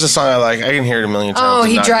 If there's a song I like, I can hear it a million times. Oh, and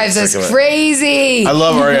he not drives get us sick of it. crazy. I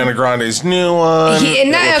love Ariana Grande's new one.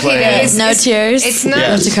 No tears. It's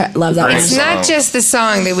not. Love that one. It's not just the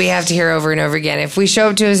song that we have to hear over and over again. If we show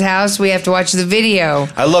up to his house, we have to watch the video.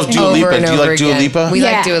 I love Dua over Lipa. and Do you over like Dua again. Lipa? We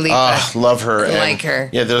like Dua Lipa. Love her. I like her.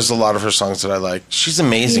 Yeah, there's a lot of her songs that I like. She's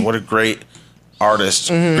amazing. What a great artist.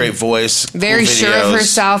 Great voice. Very cool sure of videos.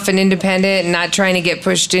 herself and independent, and not trying to get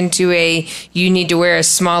pushed into you need to wear a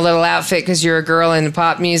small little outfit because you're a girl in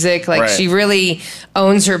pop music. Like, she really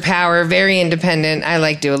owns her power. Very independent. I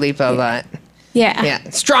like Dua Lipa a lot. Yeah. Yeah.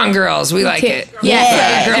 Strong girls. We like it. Yeah.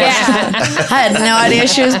 I had no idea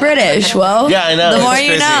she was British. Well, Yeah, I know. the more It's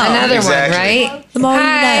you crazy. know. Another Exactly. one, right? The more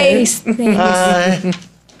Hi. you know. Hi.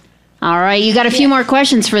 All right, you got a few more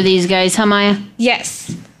questions for these guys, huh, Maya?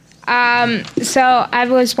 Yes. So I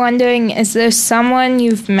was wondering, is there someone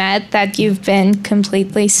you've met that you've been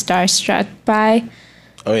completely starstruck by?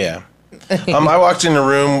 Oh, yeah. I walked in a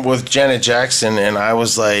room with Janet Jackson, and I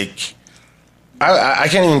was like... I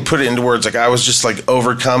can't even put it into words. Like, I was just, like,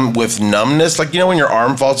 overcome with numbness. Like, you know when your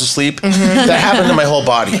arm falls asleep? That happened to my whole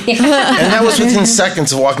body. And that was within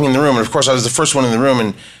seconds of walking in the room. And, of course, I was the first one in the room,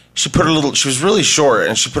 and she was really short,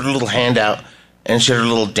 and she put her little hand out, and she had her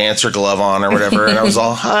little dancer glove on or whatever, and I was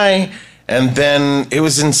all, hi. And then it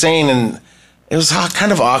was insane, and it was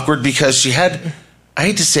kind of awkward because she had I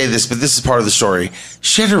hate to say this, but this is part of the story.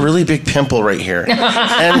 She had a really big pimple right here.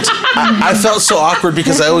 And I felt so awkward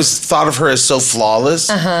because I always thought of her as so flawless.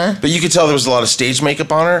 But you could tell there was a lot of stage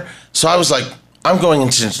makeup on her. So I was like, I'm going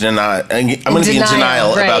into denial. I'm going to be in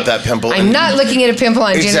denial about that pimple. I'm not looking at a pimple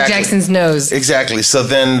on Janet Jackson's nose. Exactly. So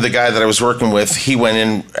then the guy that I was working with, he went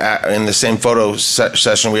in the same photo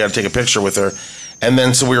session. We had to take a picture with her. And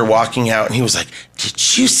then so we were walking out, and he was like,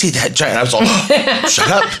 "Did you see that giant?" I was all,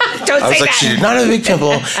 "Shut up!" Don't I was say like, that. "She did not have a big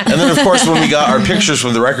pimple." And then, of course, when we got our pictures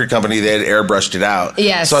from the record company, they had airbrushed it out.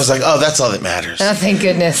 Yes. So I was like, "Oh, that's all that matters." Oh, thank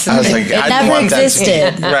goodness. I was like, It never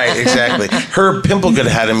existed. Right, exactly. Her pimple could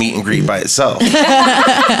have had a meet and greet by itself.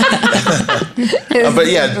 But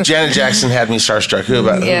yeah, Janet Jackson had me starstruck. Who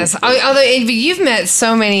about? Yes. Although you've met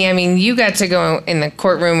so many. I mean, you got to go in the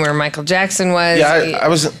courtroom where Michael Jackson was. Yeah, I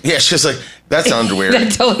was. Yeah, she was like, that sounded weird.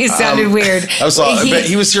 That totally sounded weird. I was. But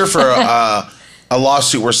he was here for a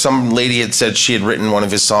lawsuit where some lady had said she had written one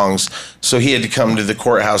of his songs, so he had to come to the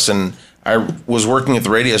courthouse. And I was working at the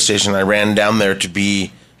radio station. I ran down there to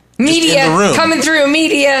be. Media coming through.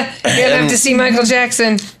 Media. You're gonna have to see Michael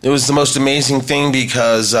Jackson. It was the most amazing thing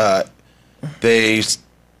because they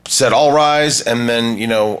said all rise, and then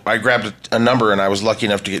I grabbed a number, and I was lucky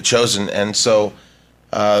enough to get chosen. And so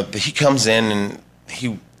he comes in, and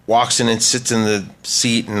he walks in and sits in the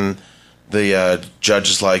seat, and the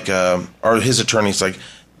judge is like, or his attorney's like,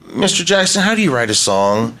 "Mr. Jackson, how do you write a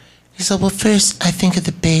song?" He's like, "Well, first I think of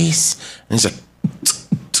the bass," and he's like.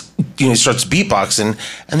 He starts beatboxing,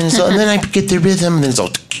 and then I get the rhythm, and then it's all.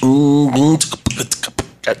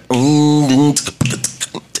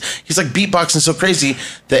 He's like beatboxing so crazy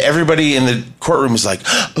that everybody in the courtroom is like,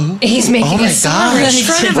 "Oh, he's making a song right in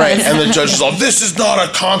front of right." us. And the judge is all, "This is not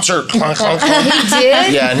a concert." Clunk, clunk, clunk. He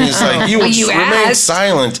did? Yeah, and he's like, "You remain asked.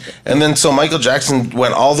 silent." And then so Michael Jackson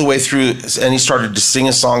went all the way through, and he started to sing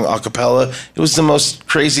a song a cappella. It was the most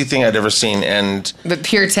crazy thing I'd ever seen, and But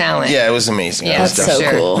pure talent. yeah, it was amazing. Yeah, I was that's so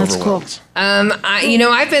definitely cool. That's cool. overwhelmed.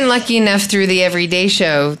 I've been lucky enough through the Everyday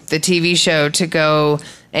Show, the TV show, to go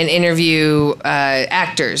and interview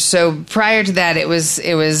actors. So prior to that, it was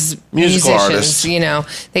Musical musicians, artists.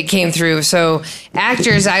 that came through. So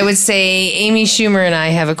actors, I would say Amy Schumer and I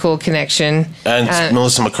have a cool connection. And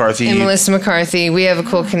Melissa McCarthy. And Melissa McCarthy, we have a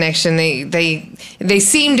cool connection. They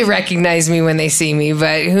seem to recognize me when they see me,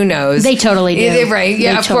 but who knows? They totally do. Yeah, right?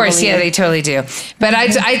 Yeah, They of course. totally Yeah, do. they totally do. But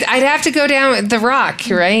I'd have to go down with The Rock,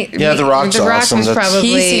 right? Yeah, The Rock's The Rock awesome. was probably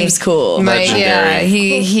He seems cool. Legendary.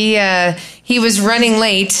 He was running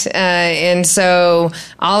late, and so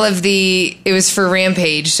it was for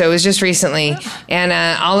Rampage, so it was just recently, and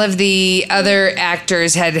all of the other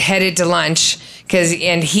actors had headed to lunch.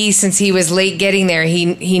 Since he was late getting there,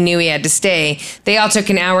 he knew he had to stay. They all took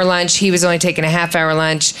an hour lunch. He was only taking a half-hour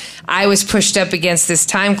lunch. I was pushed up against this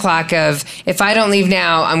time clock of, if I don't leave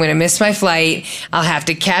now, I'm going to miss my flight. I'll have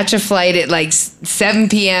to catch a flight at like 7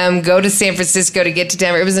 p.m., go to San Francisco to get to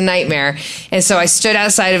Denver. It was a nightmare. And so I stood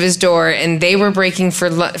outside of his door, and they were breaking for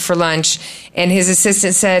lunch. And his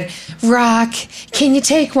assistant said, "Rock, can you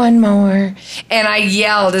take one more?" And I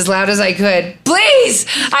yelled as loud as I could, "Please,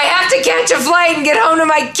 I have to catch a flight and get home to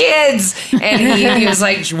my kids." And he was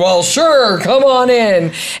like, "Well, sure, come on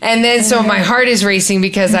in." And then so my heart is racing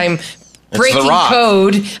because I'm breaking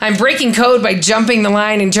code. I'm breaking code by jumping the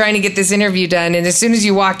line and trying to get this interview done. And as soon as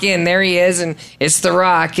you walk in, there he is, and it's The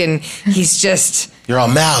Rock. And he's just... You're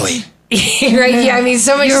on Maui. Right? Yeah, I mean,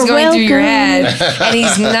 so much is going through your head, and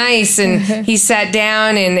he's nice, and he sat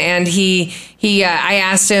down, and I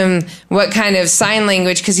asked him what kind of sign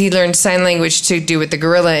language, because he learned sign language to do with the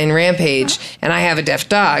gorilla in Rampage, and I have a deaf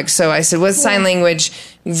dog, so I said, what sign language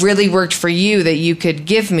really worked for you that you could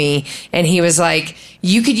give me? And he was like,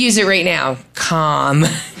 "You could use it right now. Calm."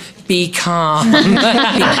 Be calm. Because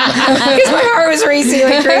my heart was racing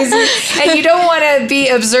like crazy, and you don't want to be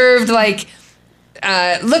observed like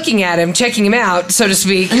looking at him, checking him out, so to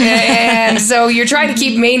speak. And so you're trying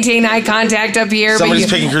to maintain eye contact up here. Somebody's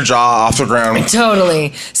picking your jaw off the ground.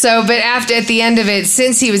 Totally. So, but at the end of it,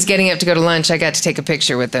 since he was getting up to go to lunch, I got to take a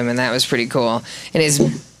picture with him, and that was pretty cool. And his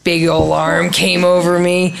big old arm came over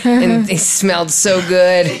me, and he smelled so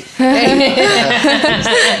good. She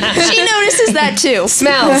notices that too.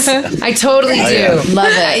 Smells. I totally do. Yeah.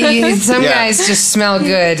 Love it. Some guys just smell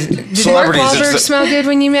good. Did Mark Celebrities, Wahlberg smell good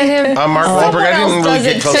when you met him? Mark Wahlberg, I didn't really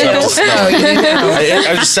get close enough to smell. Oh, you didn't know.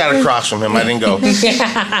 I just sat across from him. I didn't go.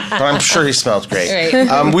 But I'm sure he smells great.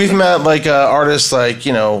 Right. We've met like artists like,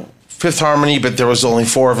 Fifth Harmony, but there was only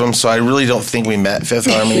 4 of them, so I really don't think we met Fifth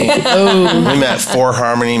Harmony. We met 4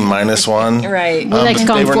 Harmony minus 1. Right. We like to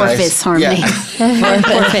call them 4/5 Harmony. Yeah.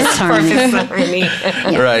 4/5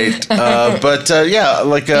 Harmony. Right.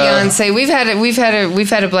 Like Beyonce. We've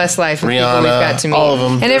had a blessed life with people Rihanna, we've got to meet. all of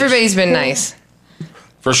them. And everybody's been nice.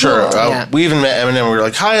 for sure. Yeah. We even met Eminem. We were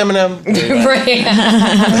like, "Hi, Eminem." Right.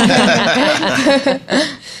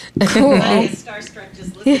 Cool. Starstruck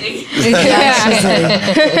just listening.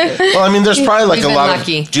 Well, I mean, there's probably like We've a been lot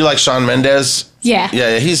lucky. of. Do you like Shawn Mendes? Yeah.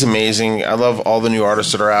 Yeah, he's amazing. I love all the new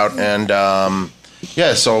artists that are out, and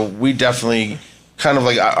so we definitely kind of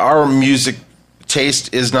like our music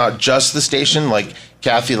taste is not just the station. Like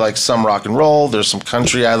Kathy likes some rock and roll. There's some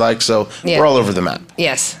country I like, so we're all over the map.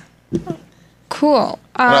 Yes. Cool.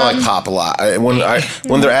 But I like pop a lot. When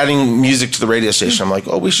they're adding music to the radio station, I'm like,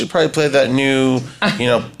 oh, we should probably play that new,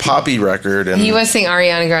 poppy record. And He was saying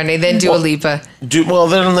Ariana Grande, then Dua Lipa. I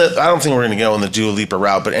don't think we're going to go in the Dua Lipa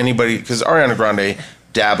route, but anybody, because Ariana Grande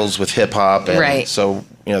dabbles with hip hop, and Right. so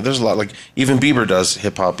there's a lot. Like even Bieber does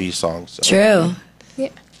hip hoppy songs. So. True. Yeah.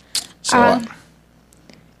 So,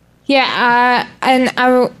 And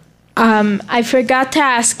I forgot to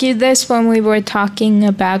ask you this when we were talking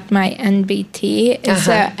about my N.B.T. Is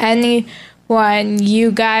there anyone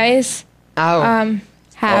you guys have?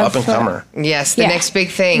 up and comer. Yes, the next big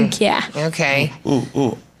thing. Yeah. Okay.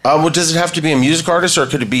 Ooh. Well, does it have to be a music artist, or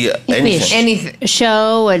could it be anything? Anything. A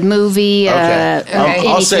show, a movie, Okay.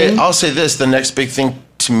 anything. I'll say this: the next big thing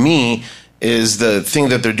to me is the thing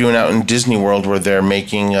that they're doing out in Disney World, where they're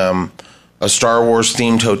making a Star Wars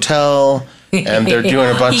themed hotel, and they're doing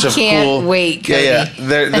a bunch of can't cool. wait, Cody. Yeah.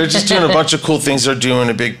 They're just doing a bunch of cool things. They're doing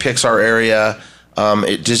a big Pixar area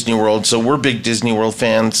at Disney World, so we're big Disney World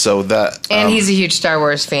fans. So that And he's a huge Star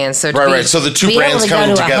Wars fan, so right. So the two Be able brands to go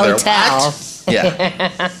coming to a together. hotel.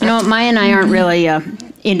 Yeah. You know what, Maya and I aren't really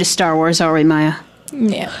into Star Wars, are we, Maya?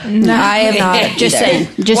 Yeah. I am not. Just either. saying.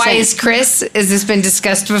 Just why saying. is Chris? Has this been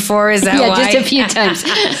discussed before? Is that Yeah, why? just a few times.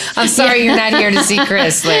 I'm sorry you're not here to see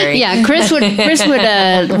Chris, Larry. Yeah, Chris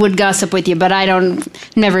would gossip with you, but I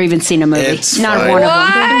never even seen a movie. It's Not fine. a one of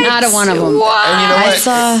them. Not a one of them. What? And you know what?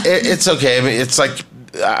 saw- It's okay. I mean, it's like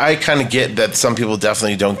I kind of get that some people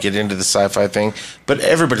definitely don't get into the sci-fi thing, but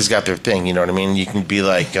everybody's got their thing. You know what I mean? You can be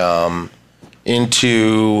like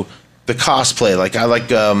into the cosplay. Like I like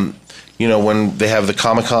when they have the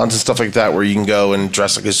Comic-Cons and stuff like that, where you can go and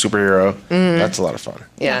dress like a superhero. That's a lot of fun.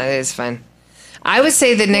 Yeah, it is fun. I would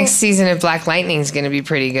say the next season of Black Lightning is going to be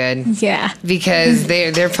pretty good. Yeah. Because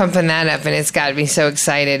they're pumping that up, and it's got me so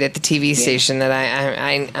excited at the TV station that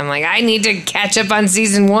I'm like, I need to catch up on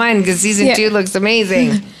season 1 because season 2 looks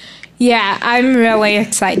amazing. Yeah, I'm really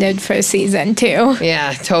excited for season 2.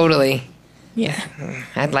 Yeah, totally. Yeah.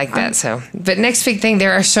 I'd like that. But next big thing,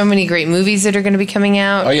 there are so many great movies that are going to be coming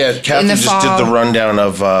out. Oh yeah, Kathy in the just fall. did the rundown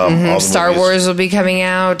of all the Star movies. Wars will be coming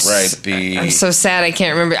out. Right, I'm so sad I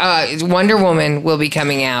can't remember. Wonder Woman will be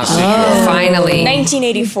coming out. Finally.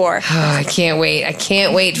 1984. Oh, I can't wait. I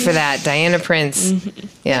can't wait for that. Diana Prince.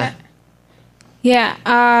 Yeah. Yeah.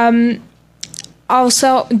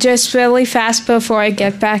 Also, just really fast before I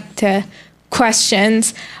get back to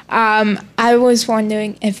questions, I was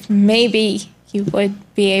wondering if maybe you would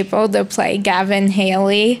be able to play Gavin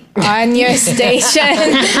Haley on your station.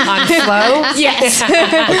 On Flow? Yes.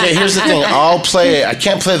 Okay, here's the thing. I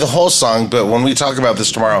can't play the whole song, but when we talk about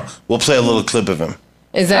this tomorrow, we'll play a little clip of him.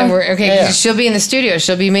 Is that where? Okay, Yeah. 'cause she'll be in the studio.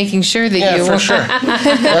 She'll be making sure that Yeah, you. for sure.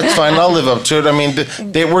 That's fine. I'll live up to it. I mean,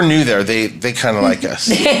 we're new there. They kind of like us,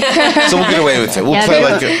 so we'll get away with it. We'll Yeah, play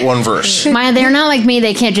they're- like one verse. Maya, they're not like me.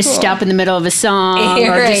 They can't just stop in the middle of a song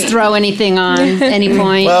or Right. just throw anything on any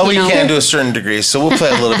point. Well, we can to a certain degree, so we'll play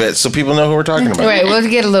a little bit so people know who we're talking about. Right, we'll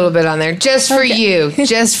get a little bit on there just for you,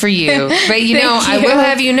 just for you. But I will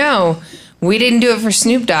have you know, we didn't do it for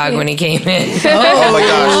Snoop Dogg when he came in. Oh my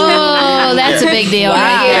gosh! Oh, that's a big deal. Wow.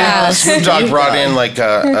 Right? Yeah. Snoop Dogg brought in like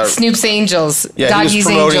Snoop's Angels, yeah, Doggy's he was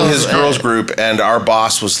promoting Angels. his girls group, and our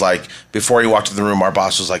boss was like, before he walked in the room, our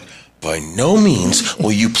boss was like, by no means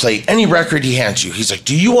will you play any record he hands you. He's like,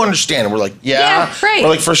 do you understand? And we're like, yeah. right. We're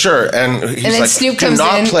like, for sure. And he's then like, Snoop do comes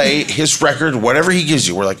not in. play his record, whatever he gives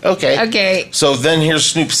you. We're like, okay. Okay. So then here's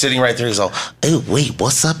Snoop sitting right there. He's all, oh, wait,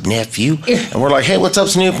 what's up, nephew? And we're like, hey, what's up,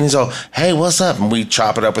 Snoop? And he's all, hey, what's up? And we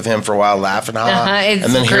chop it up with him for a while, laughing, It's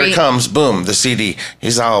and then here great. it comes, boom, the CD.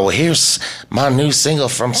 He's all, well, here's my new single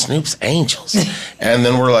from Snoop's Angels. And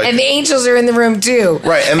then we're like, And the Angels are in the room too.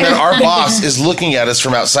 right, and then our boss is looking at us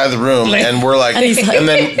from outside the room, and we're like, and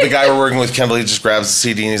then the guy we're working with, Kendall, he just grabs the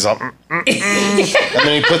CD and he's all, and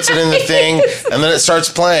then he puts it in the thing, and then it starts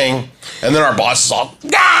playing, And then our boss is all,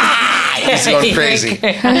 he's going crazy.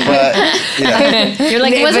 But, You're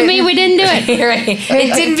like, it wasn't me, we didn't do it. Right.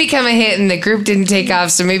 It didn't become a hit and the group didn't take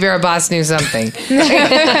off, so maybe our boss knew something. but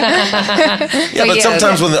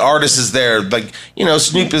sometimes when the artist is there, like,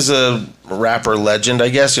 Snoop is a rapper legend, I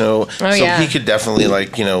guess, so he could definitely,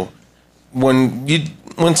 like,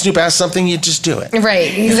 when Snoop asks something, you just do it.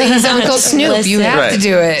 Right. He's Uncle Snoop. You have to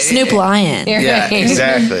do it. Snoop Lion. Yeah,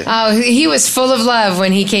 exactly. Oh, he was full of love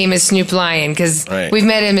when he came as Snoop Lion, because we've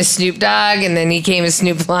met him as Snoop Dogg, and then he came as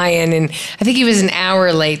Snoop Lion, and I think he was an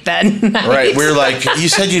hour late that night. Right. We were like, you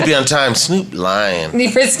said you'd be on time. Snoop Lion.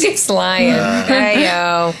 You were Snoop's Lion.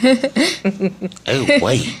 Hey-yo. Oh,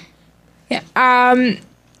 wait. Yeah.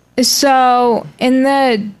 So in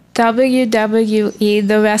the WWE,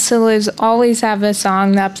 the wrestlers always have a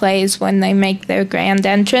song that plays when they make their grand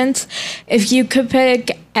entrance. If you could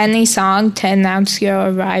pick any song to announce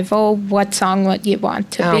your arrival, what song would you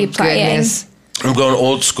want to be playing? Goodness. I'm going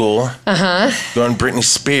old school. Going Britney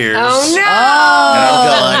Spears. Oh, no! And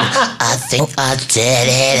I'm going, I think I did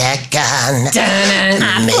it again.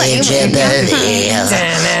 Made you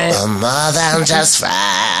believe more than just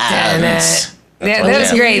friends. Yeah, that was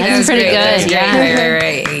great. That was pretty great. good. That was great.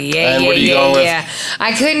 Right. Yeah, And what are you going with? yeah.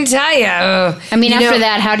 I couldn't tell you. I mean, after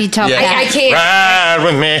that, how do you talk Yeah. back? I can't.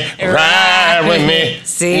 Ride with me.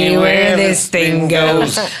 See where this thing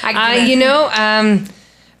goes. You know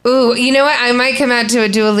what? I might come out to a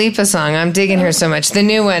Dua Lipa song. I'm digging her so much. The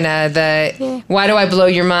new one, the Why Do I Blow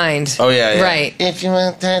Your Mind? Oh, yeah. Right. If you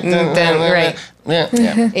want that, Right. Yeah.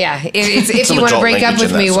 Yeah. If Some you want to adult break up language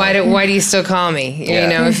with in me, that why do you still call me?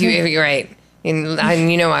 Yeah. If you're right. And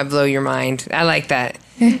I blow your mind. I like that.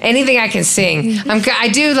 Anything I can sing. I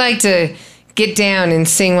do like to get down and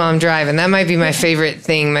sing while I'm driving. That might be my favorite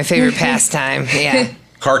thing, my favorite pastime. Yeah.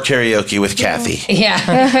 Car karaoke with Kathy.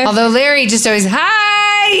 Yeah. Although Larry just always,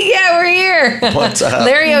 hi, yeah, we're here. What's up?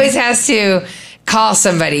 Larry always has to call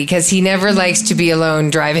somebody because he never likes to be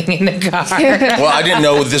alone driving in a car. Well, I didn't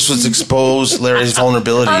know this was exposed Larry's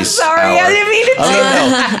vulnerabilities. I'm sorry, hour. I didn't mean to.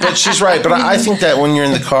 No. But she's right. But I think that when you're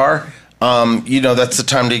in the car, that's the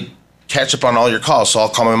time to catch up on all your calls. So I'll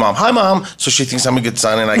call my mom. Hi, Mom. So she thinks I'm a good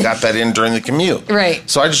son, and I got that in during the commute. Right.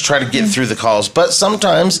 So I just try to get through the calls. But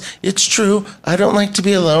sometimes it's true. I don't like to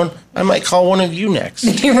be alone. I might call one of you next.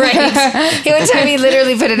 Right. One time he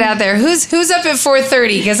literally put it out there. Who's up at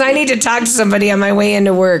 4:30? Because I need to talk to somebody on my way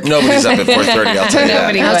into work. Nobody's up at 4:30. I'll tell you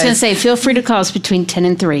that. I was going to say, feel free to call us between 10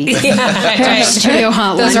 and 3. Yeah, Studio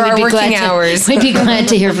hotline. Those are our We'd be working glad hours. We'd be glad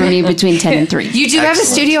to hear from you between 10 and 3. You do have a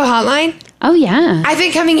studio hotline? Oh, yeah. I've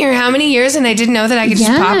been coming here how many years, and I didn't know that I could just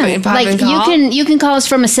pop and call? You can call us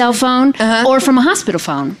from a cell phone or from a hospital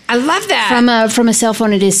phone. I love that. From a cell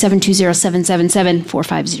phone, it is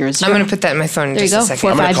 720-777-4500. I'm going to put that in my phone in There you just go. a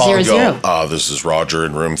second. I'm going to call and 4500. go, this is Roger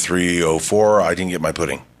in room 304. I didn't get my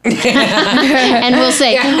pudding. And we'll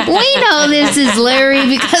say, we know this is Larry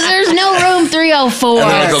because there's no room 304. And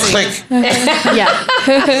then I'll go click. Yeah.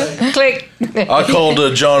 Click. I called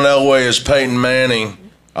John Elway as Peyton Manning.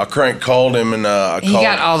 I called him and I called. He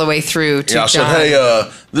got all the way through to I said, John. hey,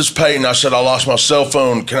 this is Peyton. I said, I lost my cell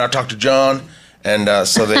phone. Can I talk to John? And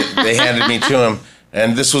so they handed me to him.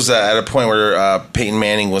 And this was at a point where Peyton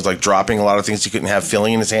Manning was like dropping a lot of things he couldn't have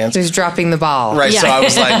feeling in his hands. He was dropping the ball. Right, so I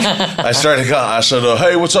was like, I started to call. I said,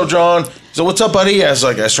 hey, what's up, John? So what's up, buddy? I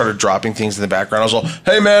started dropping things in the background. I was like,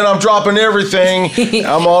 hey, man, I'm dropping everything. I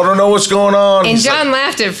don't know what's going on. And John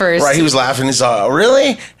laughed at first. Right, he was laughing. He's like,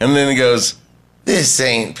 really? And then he goes, this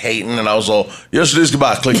ain't Peyton. And I was all, yes, it is.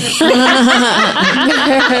 Goodbye. Click. I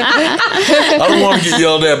don't want to get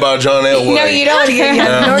yelled at by John Elway. No, you don't want to get yelled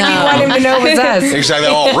at. Nor do you want him to know it was us. Exactly.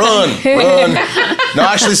 Oh, run. No,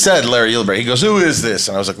 I actually said Larry Ulibarri. He goes, who is this?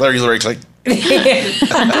 And I was like, Larry Ulibarri. Click.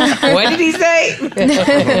 What did he say?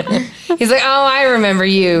 He's like, oh, I remember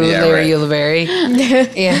you, Larry Ulibarri.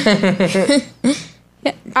 Yeah.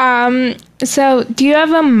 So, do you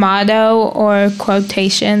have a motto or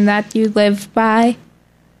quotation that you live by?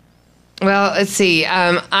 Well, let's see.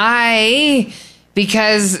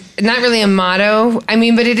 Because not really a motto. I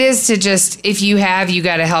mean, but it is to just, if you have, you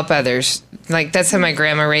got to help others. Like, that's how my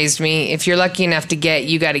grandma raised me. If you're lucky enough to get,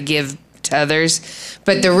 you got to give to others.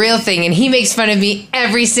 But the real thing, and he makes fun of me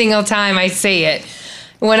every single time I say it.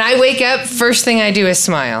 When I wake up, first thing I do is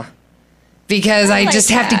smile. Because I just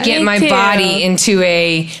have to get my body into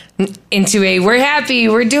a we're happy,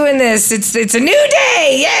 we're doing this, it's a new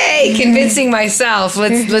day, yay, convincing myself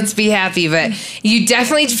let's be happy. But you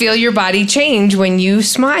definitely feel your body change when you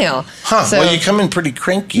smile. So, well, you come in pretty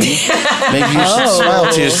cranky. Maybe you should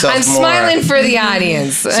smile to yourself I'm more. smiling for the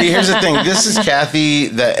audience. See, here's the thing. This is Kathy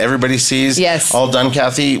that everybody sees. Yes. All done,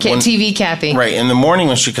 Kathy. TV Kathy. Right. In the morning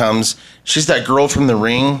when she comes, she's that girl from The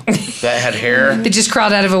Ring that had hair. That just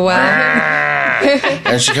crawled out of a well.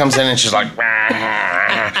 And she comes in and she's like,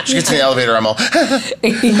 she gets in the elevator. I'm all, oh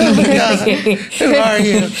my God, who are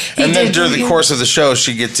you? And then during the course of the show,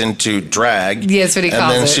 she gets into drag. Yes, what he calls it.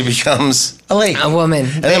 And then she becomes a lady. A woman.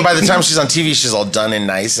 And then by the time she's on TV, she's all done and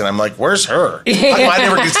nice. And I'm like, where's her? How come I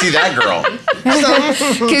never could see that girl?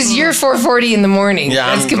 Because you're 4:40 in the morning. Yeah,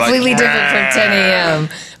 that's I'm completely like, different from 10 a.m.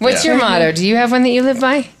 What's Yeah. your motto? Do you have one that you live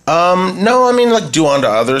by? No, I mean, like, do unto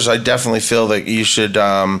others. I definitely feel that you should,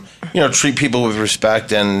 treat people with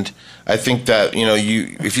respect. And I think that,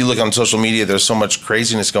 if you look on social media, there's so much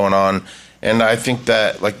craziness going on. And I think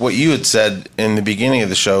that, like, what you had said in the beginning of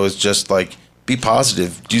the show is just, like, be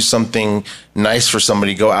positive. Do something nice for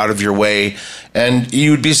somebody. Go out of your way. And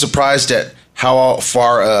you would be surprised at how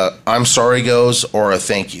far a I'm sorry goes or a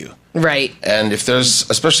thank you. Right. And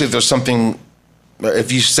especially if there's something,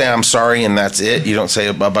 if you say I'm sorry and that's it, you don't say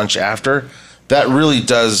a bunch after, that really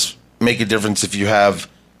does make a difference if you have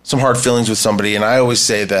some hard feelings with somebody. And I always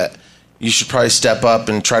say that you should probably step up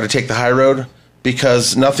and try to take the high road,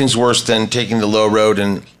 because nothing's worse than taking the low road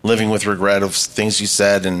and living with regret of things you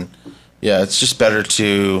said. And yeah, it's just better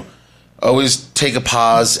to always take a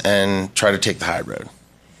pause and try to take the high road.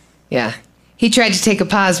 Yeah. He tried to take a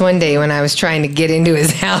pause one day when I was trying to get into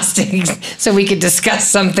his house so we could discuss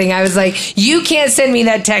something. I was like, you can't send me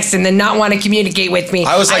that text and then not want to communicate with me.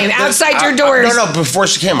 I am outside your doors. No, before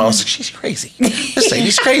she came, I was like, she's crazy. This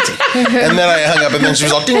lady's crazy. And then I hung up, and then she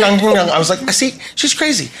was all ding dong, ding dong. I was like, I see, she's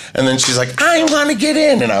crazy. And then she's like, I want to get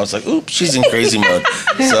in. And I was like, oops, she's in crazy mode.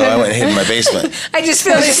 So I went and hid in my basement. I just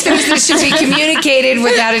feel there's things that should be communicated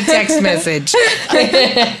without a text message.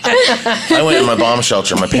 I went in my bomb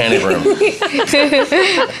shelter, my panic room.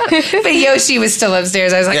 But Yoshi was still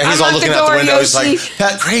upstairs. I was like, yeah, he's all looking out the window. Yoshi. He's like,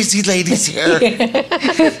 that crazy lady's here.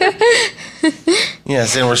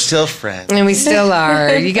 Yes, and we're still friends. And we still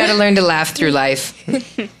are. You got to learn to laugh through life,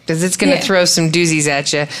 because it's going to throw some doozies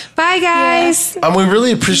at you. Bye, guys. We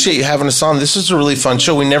really appreciate you having us on. This is a really fun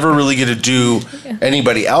show. We never really get to do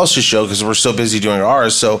anybody else's show because we're so busy doing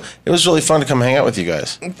ours. So it was really fun to come hang out with you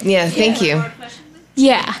guys. Yeah, thank you.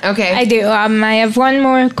 Yeah. Okay. I do. I have one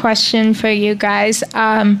more question for you guys.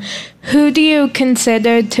 Who do you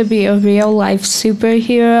consider to be a real life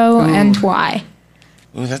superhero and why?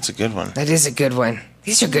 Ooh, that's a good one. That is a good one.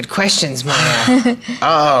 These are good questions, Maya.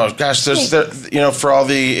 Oh gosh, for all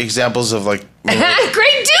the examples of like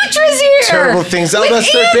Great Dutra's here. Terrible things. Oh,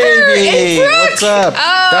 that's their baby. What's up?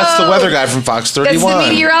 Oh. That's the weather guy from Fox 31. That's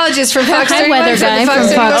the meteorologist from Fox 31. Hi, weather guy from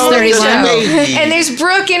Fox 31. And there's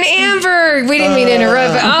Brooke and Amber. We didn't mean to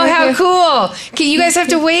interrupt. But, oh, how cool. Okay, you guys have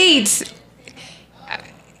to wait.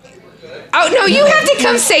 Oh, no, you have to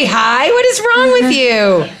come say hi. What is wrong with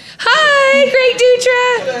you? Hi, Greg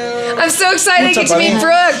Dutra. I'm so excited I get to meet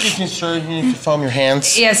Brooke. Excuse me, sir. You need to foam your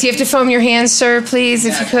hands. Yes, you have to foam your hands, sir, please,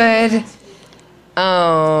 if you could.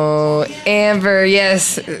 Oh, Amber,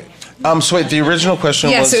 yes. So wait, the original question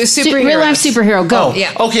was... Yeah, so it was superhero. Real life superhero, go. Oh,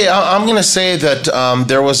 yeah. Okay, I'm going to say that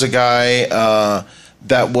there was a guy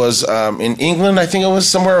that was in England, I think it was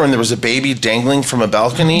somewhere, when there was a baby dangling from a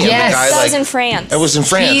balcony. Yes. And the guy, That was in France. It was in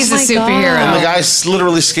France. He's a superhero. And the guy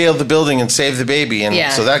literally scaled the building and saved the baby. And Yeah.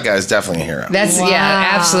 so that guy's definitely a hero.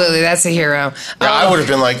 Yeah, absolutely. That's a hero. Yeah, I would have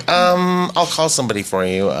been like, I'll call somebody for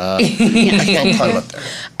you. I can't climb up there.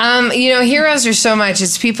 Heroes are so much.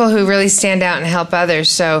 It's people who really stand out and help others.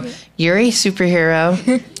 So you're a superhero.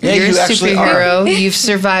 Yeah, you're you a actually superhero. You've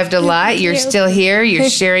survived a lot. You're still here. You're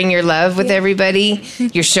sharing your love with everybody.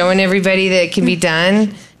 You're showing everybody that it can be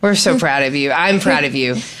done. We're so proud of you. I'm proud of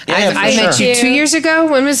you. I met you 2 years ago.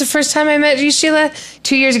 When was the first time I met you, Sheila?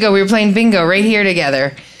 2 years ago. We were playing bingo right here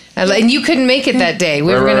together. And you couldn't make it that day.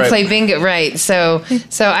 We were going to play bingo, right? So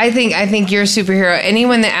I think you're a superhero.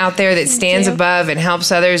 Anyone out there that stands above and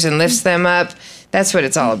helps others and lifts them up, that's what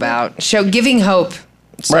it's all about. Giving hope.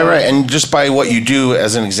 So, Right. And just by what you do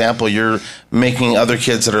as an example, you're making other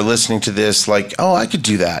kids that are listening to this like, oh, I could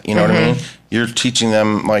do that. You know what I mean? You're teaching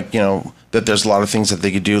them that there's a lot of things that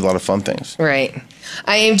they could do, a lot of fun things. Right.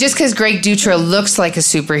 Just because Greg Dutra looks like a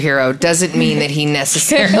superhero doesn't mean that he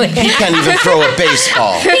necessarily... He can't even throw a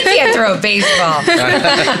baseball. He can't throw a baseball.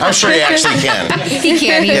 I'm sure he actually can. He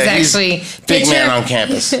can. He's actually... Big pitcher. man on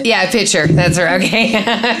campus. Yeah, pitcher. That's right. Okay.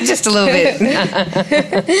 Just a little bit.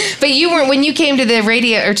 But you weren't... When you came to the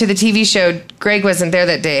radio or to the TV show, Greg wasn't there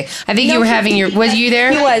that day. I think you were having your... Was you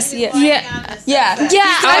there? He was, yeah. Yeah.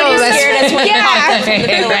 Oh, that's That's what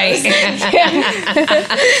right.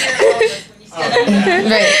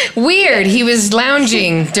 Right. Weird. He was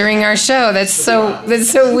lounging during our show. That's so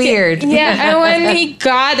weird. Yeah, and when he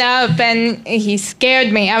got up and he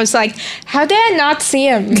scared me, I was like, how did I not see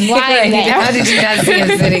him lying there? How did you not see him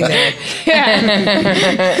sitting there?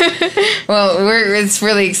 Well, it's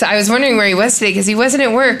really exciting. I was wondering where he was today because he wasn't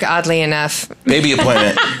at work, oddly enough. Baby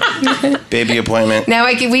appointment. Baby appointment. Now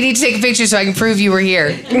we need to take a picture so I can prove you were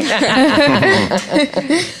here.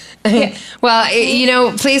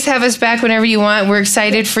 Well, please have us back whenever you want. We're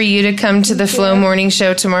excited for you to come to the Flow Morning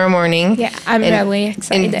Show tomorrow morning. Yeah, I'm really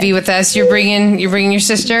excited. And be with us. You're bringing your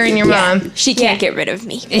sister and your mom. She can't get rid of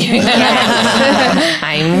me.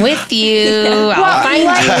 I'm with you. I'll find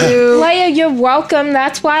you. Leia, you're welcome.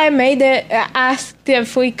 That's why I made it. Asked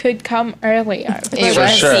if we could come earlier.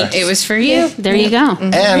 It was for you. There you go.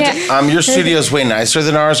 And your studio's way nicer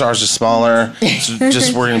than ours. Ours is smaller.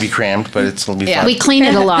 Just we're going to be crammed, but it'll be fun. We clean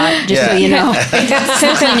it a lot, just so you know. It's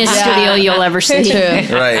the cleanest studio you'll ever see.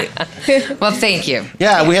 Right. Well, thank you.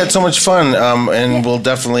 Yeah, we had so much fun, and we'll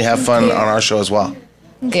definitely have fun on our show as well.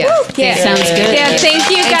 Yeah. Sounds good. Yeah, thank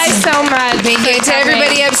you guys so much. Thank you to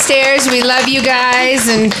everybody upstairs. We love you guys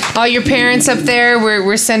and all your parents up there.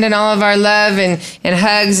 We're sending all of our love and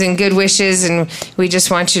hugs and good wishes, and we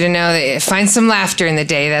just want you to know that find some laughter in the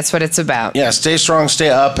day. That's what it's about. Yeah, stay strong, stay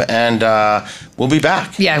up, and we'll be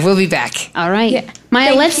back. Yeah, we'll be back. All right. Yeah.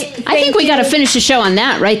 Maya, I think we got to finish the show on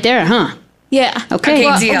that right there, huh? Yeah. Okay.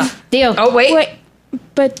 Deal. Oh, wait.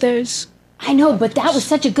 But there's... I know, but that was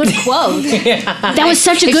such a good quote. That was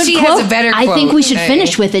such a If good she quote. has a better I think quote, we should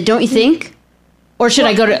finish with it, don't you think? Or should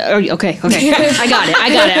I go to... Okay. I got it.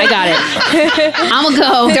 I'm going to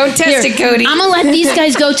go. Don't test it, Cody. I'm going to let these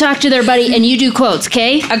guys go talk to their buddy, and you do quotes,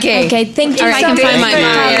 okay? Okay. Okay, thank you All right, so I can much. find my for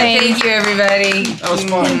mom. coming. Thank you, everybody. That was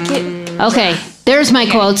fun. Okay, there's my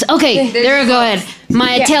quotes. Okay, there, go ahead.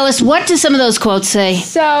 Maya, tell us, what do some of those quotes say?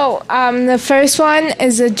 So, the first one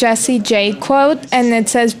is a Jessie J quote, and it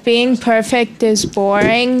says, being perfect is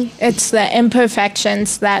boring. It's the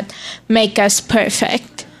imperfections that make us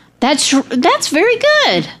perfect. That's very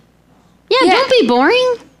good. Yeah, don't be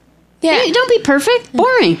boring. Yeah. Hey, don't be perfect.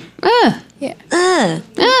 Boring. Yeah.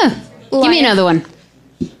 Give me another one.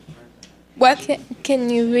 What? Can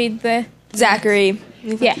you read the... Zachary.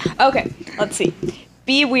 Yeah. Okay, let's see.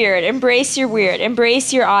 Be weird. Embrace your weird.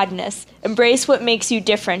 Embrace your oddness. Embrace what makes you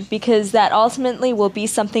different, because that ultimately will be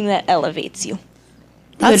something that elevates you.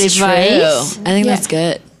 That's Good true. advice. I think that's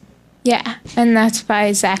good. Yeah, and that's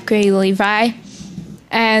by Zachary Levi.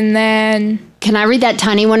 And then... Can I read that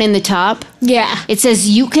tiny one in the top? Yeah. It says,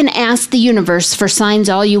 you can ask the universe for signs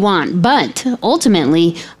all you want, but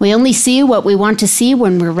ultimately, we only see what we want to see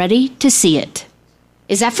when we're ready to see it.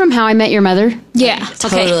 Is that from How I Met Your Mother? Yeah.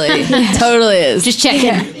 Totally. Totally is. Just checking.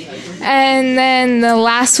 Yeah. And then the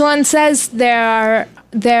last one says there are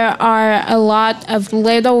a lot of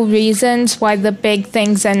little reasons why the big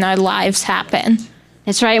things in our lives happen.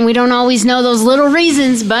 That's right, and we don't always know those little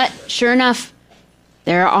reasons, but sure enough,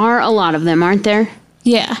 there are a lot of them, aren't there?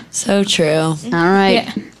 Yeah. So true. All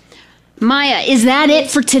right. Yeah. Maya, is that it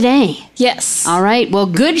for today? Yes. All right, well,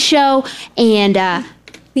 good show, and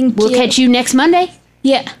Thank we'll you. catch you next Monday.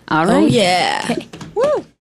 Yeah. All right. Oh, yeah. Woo.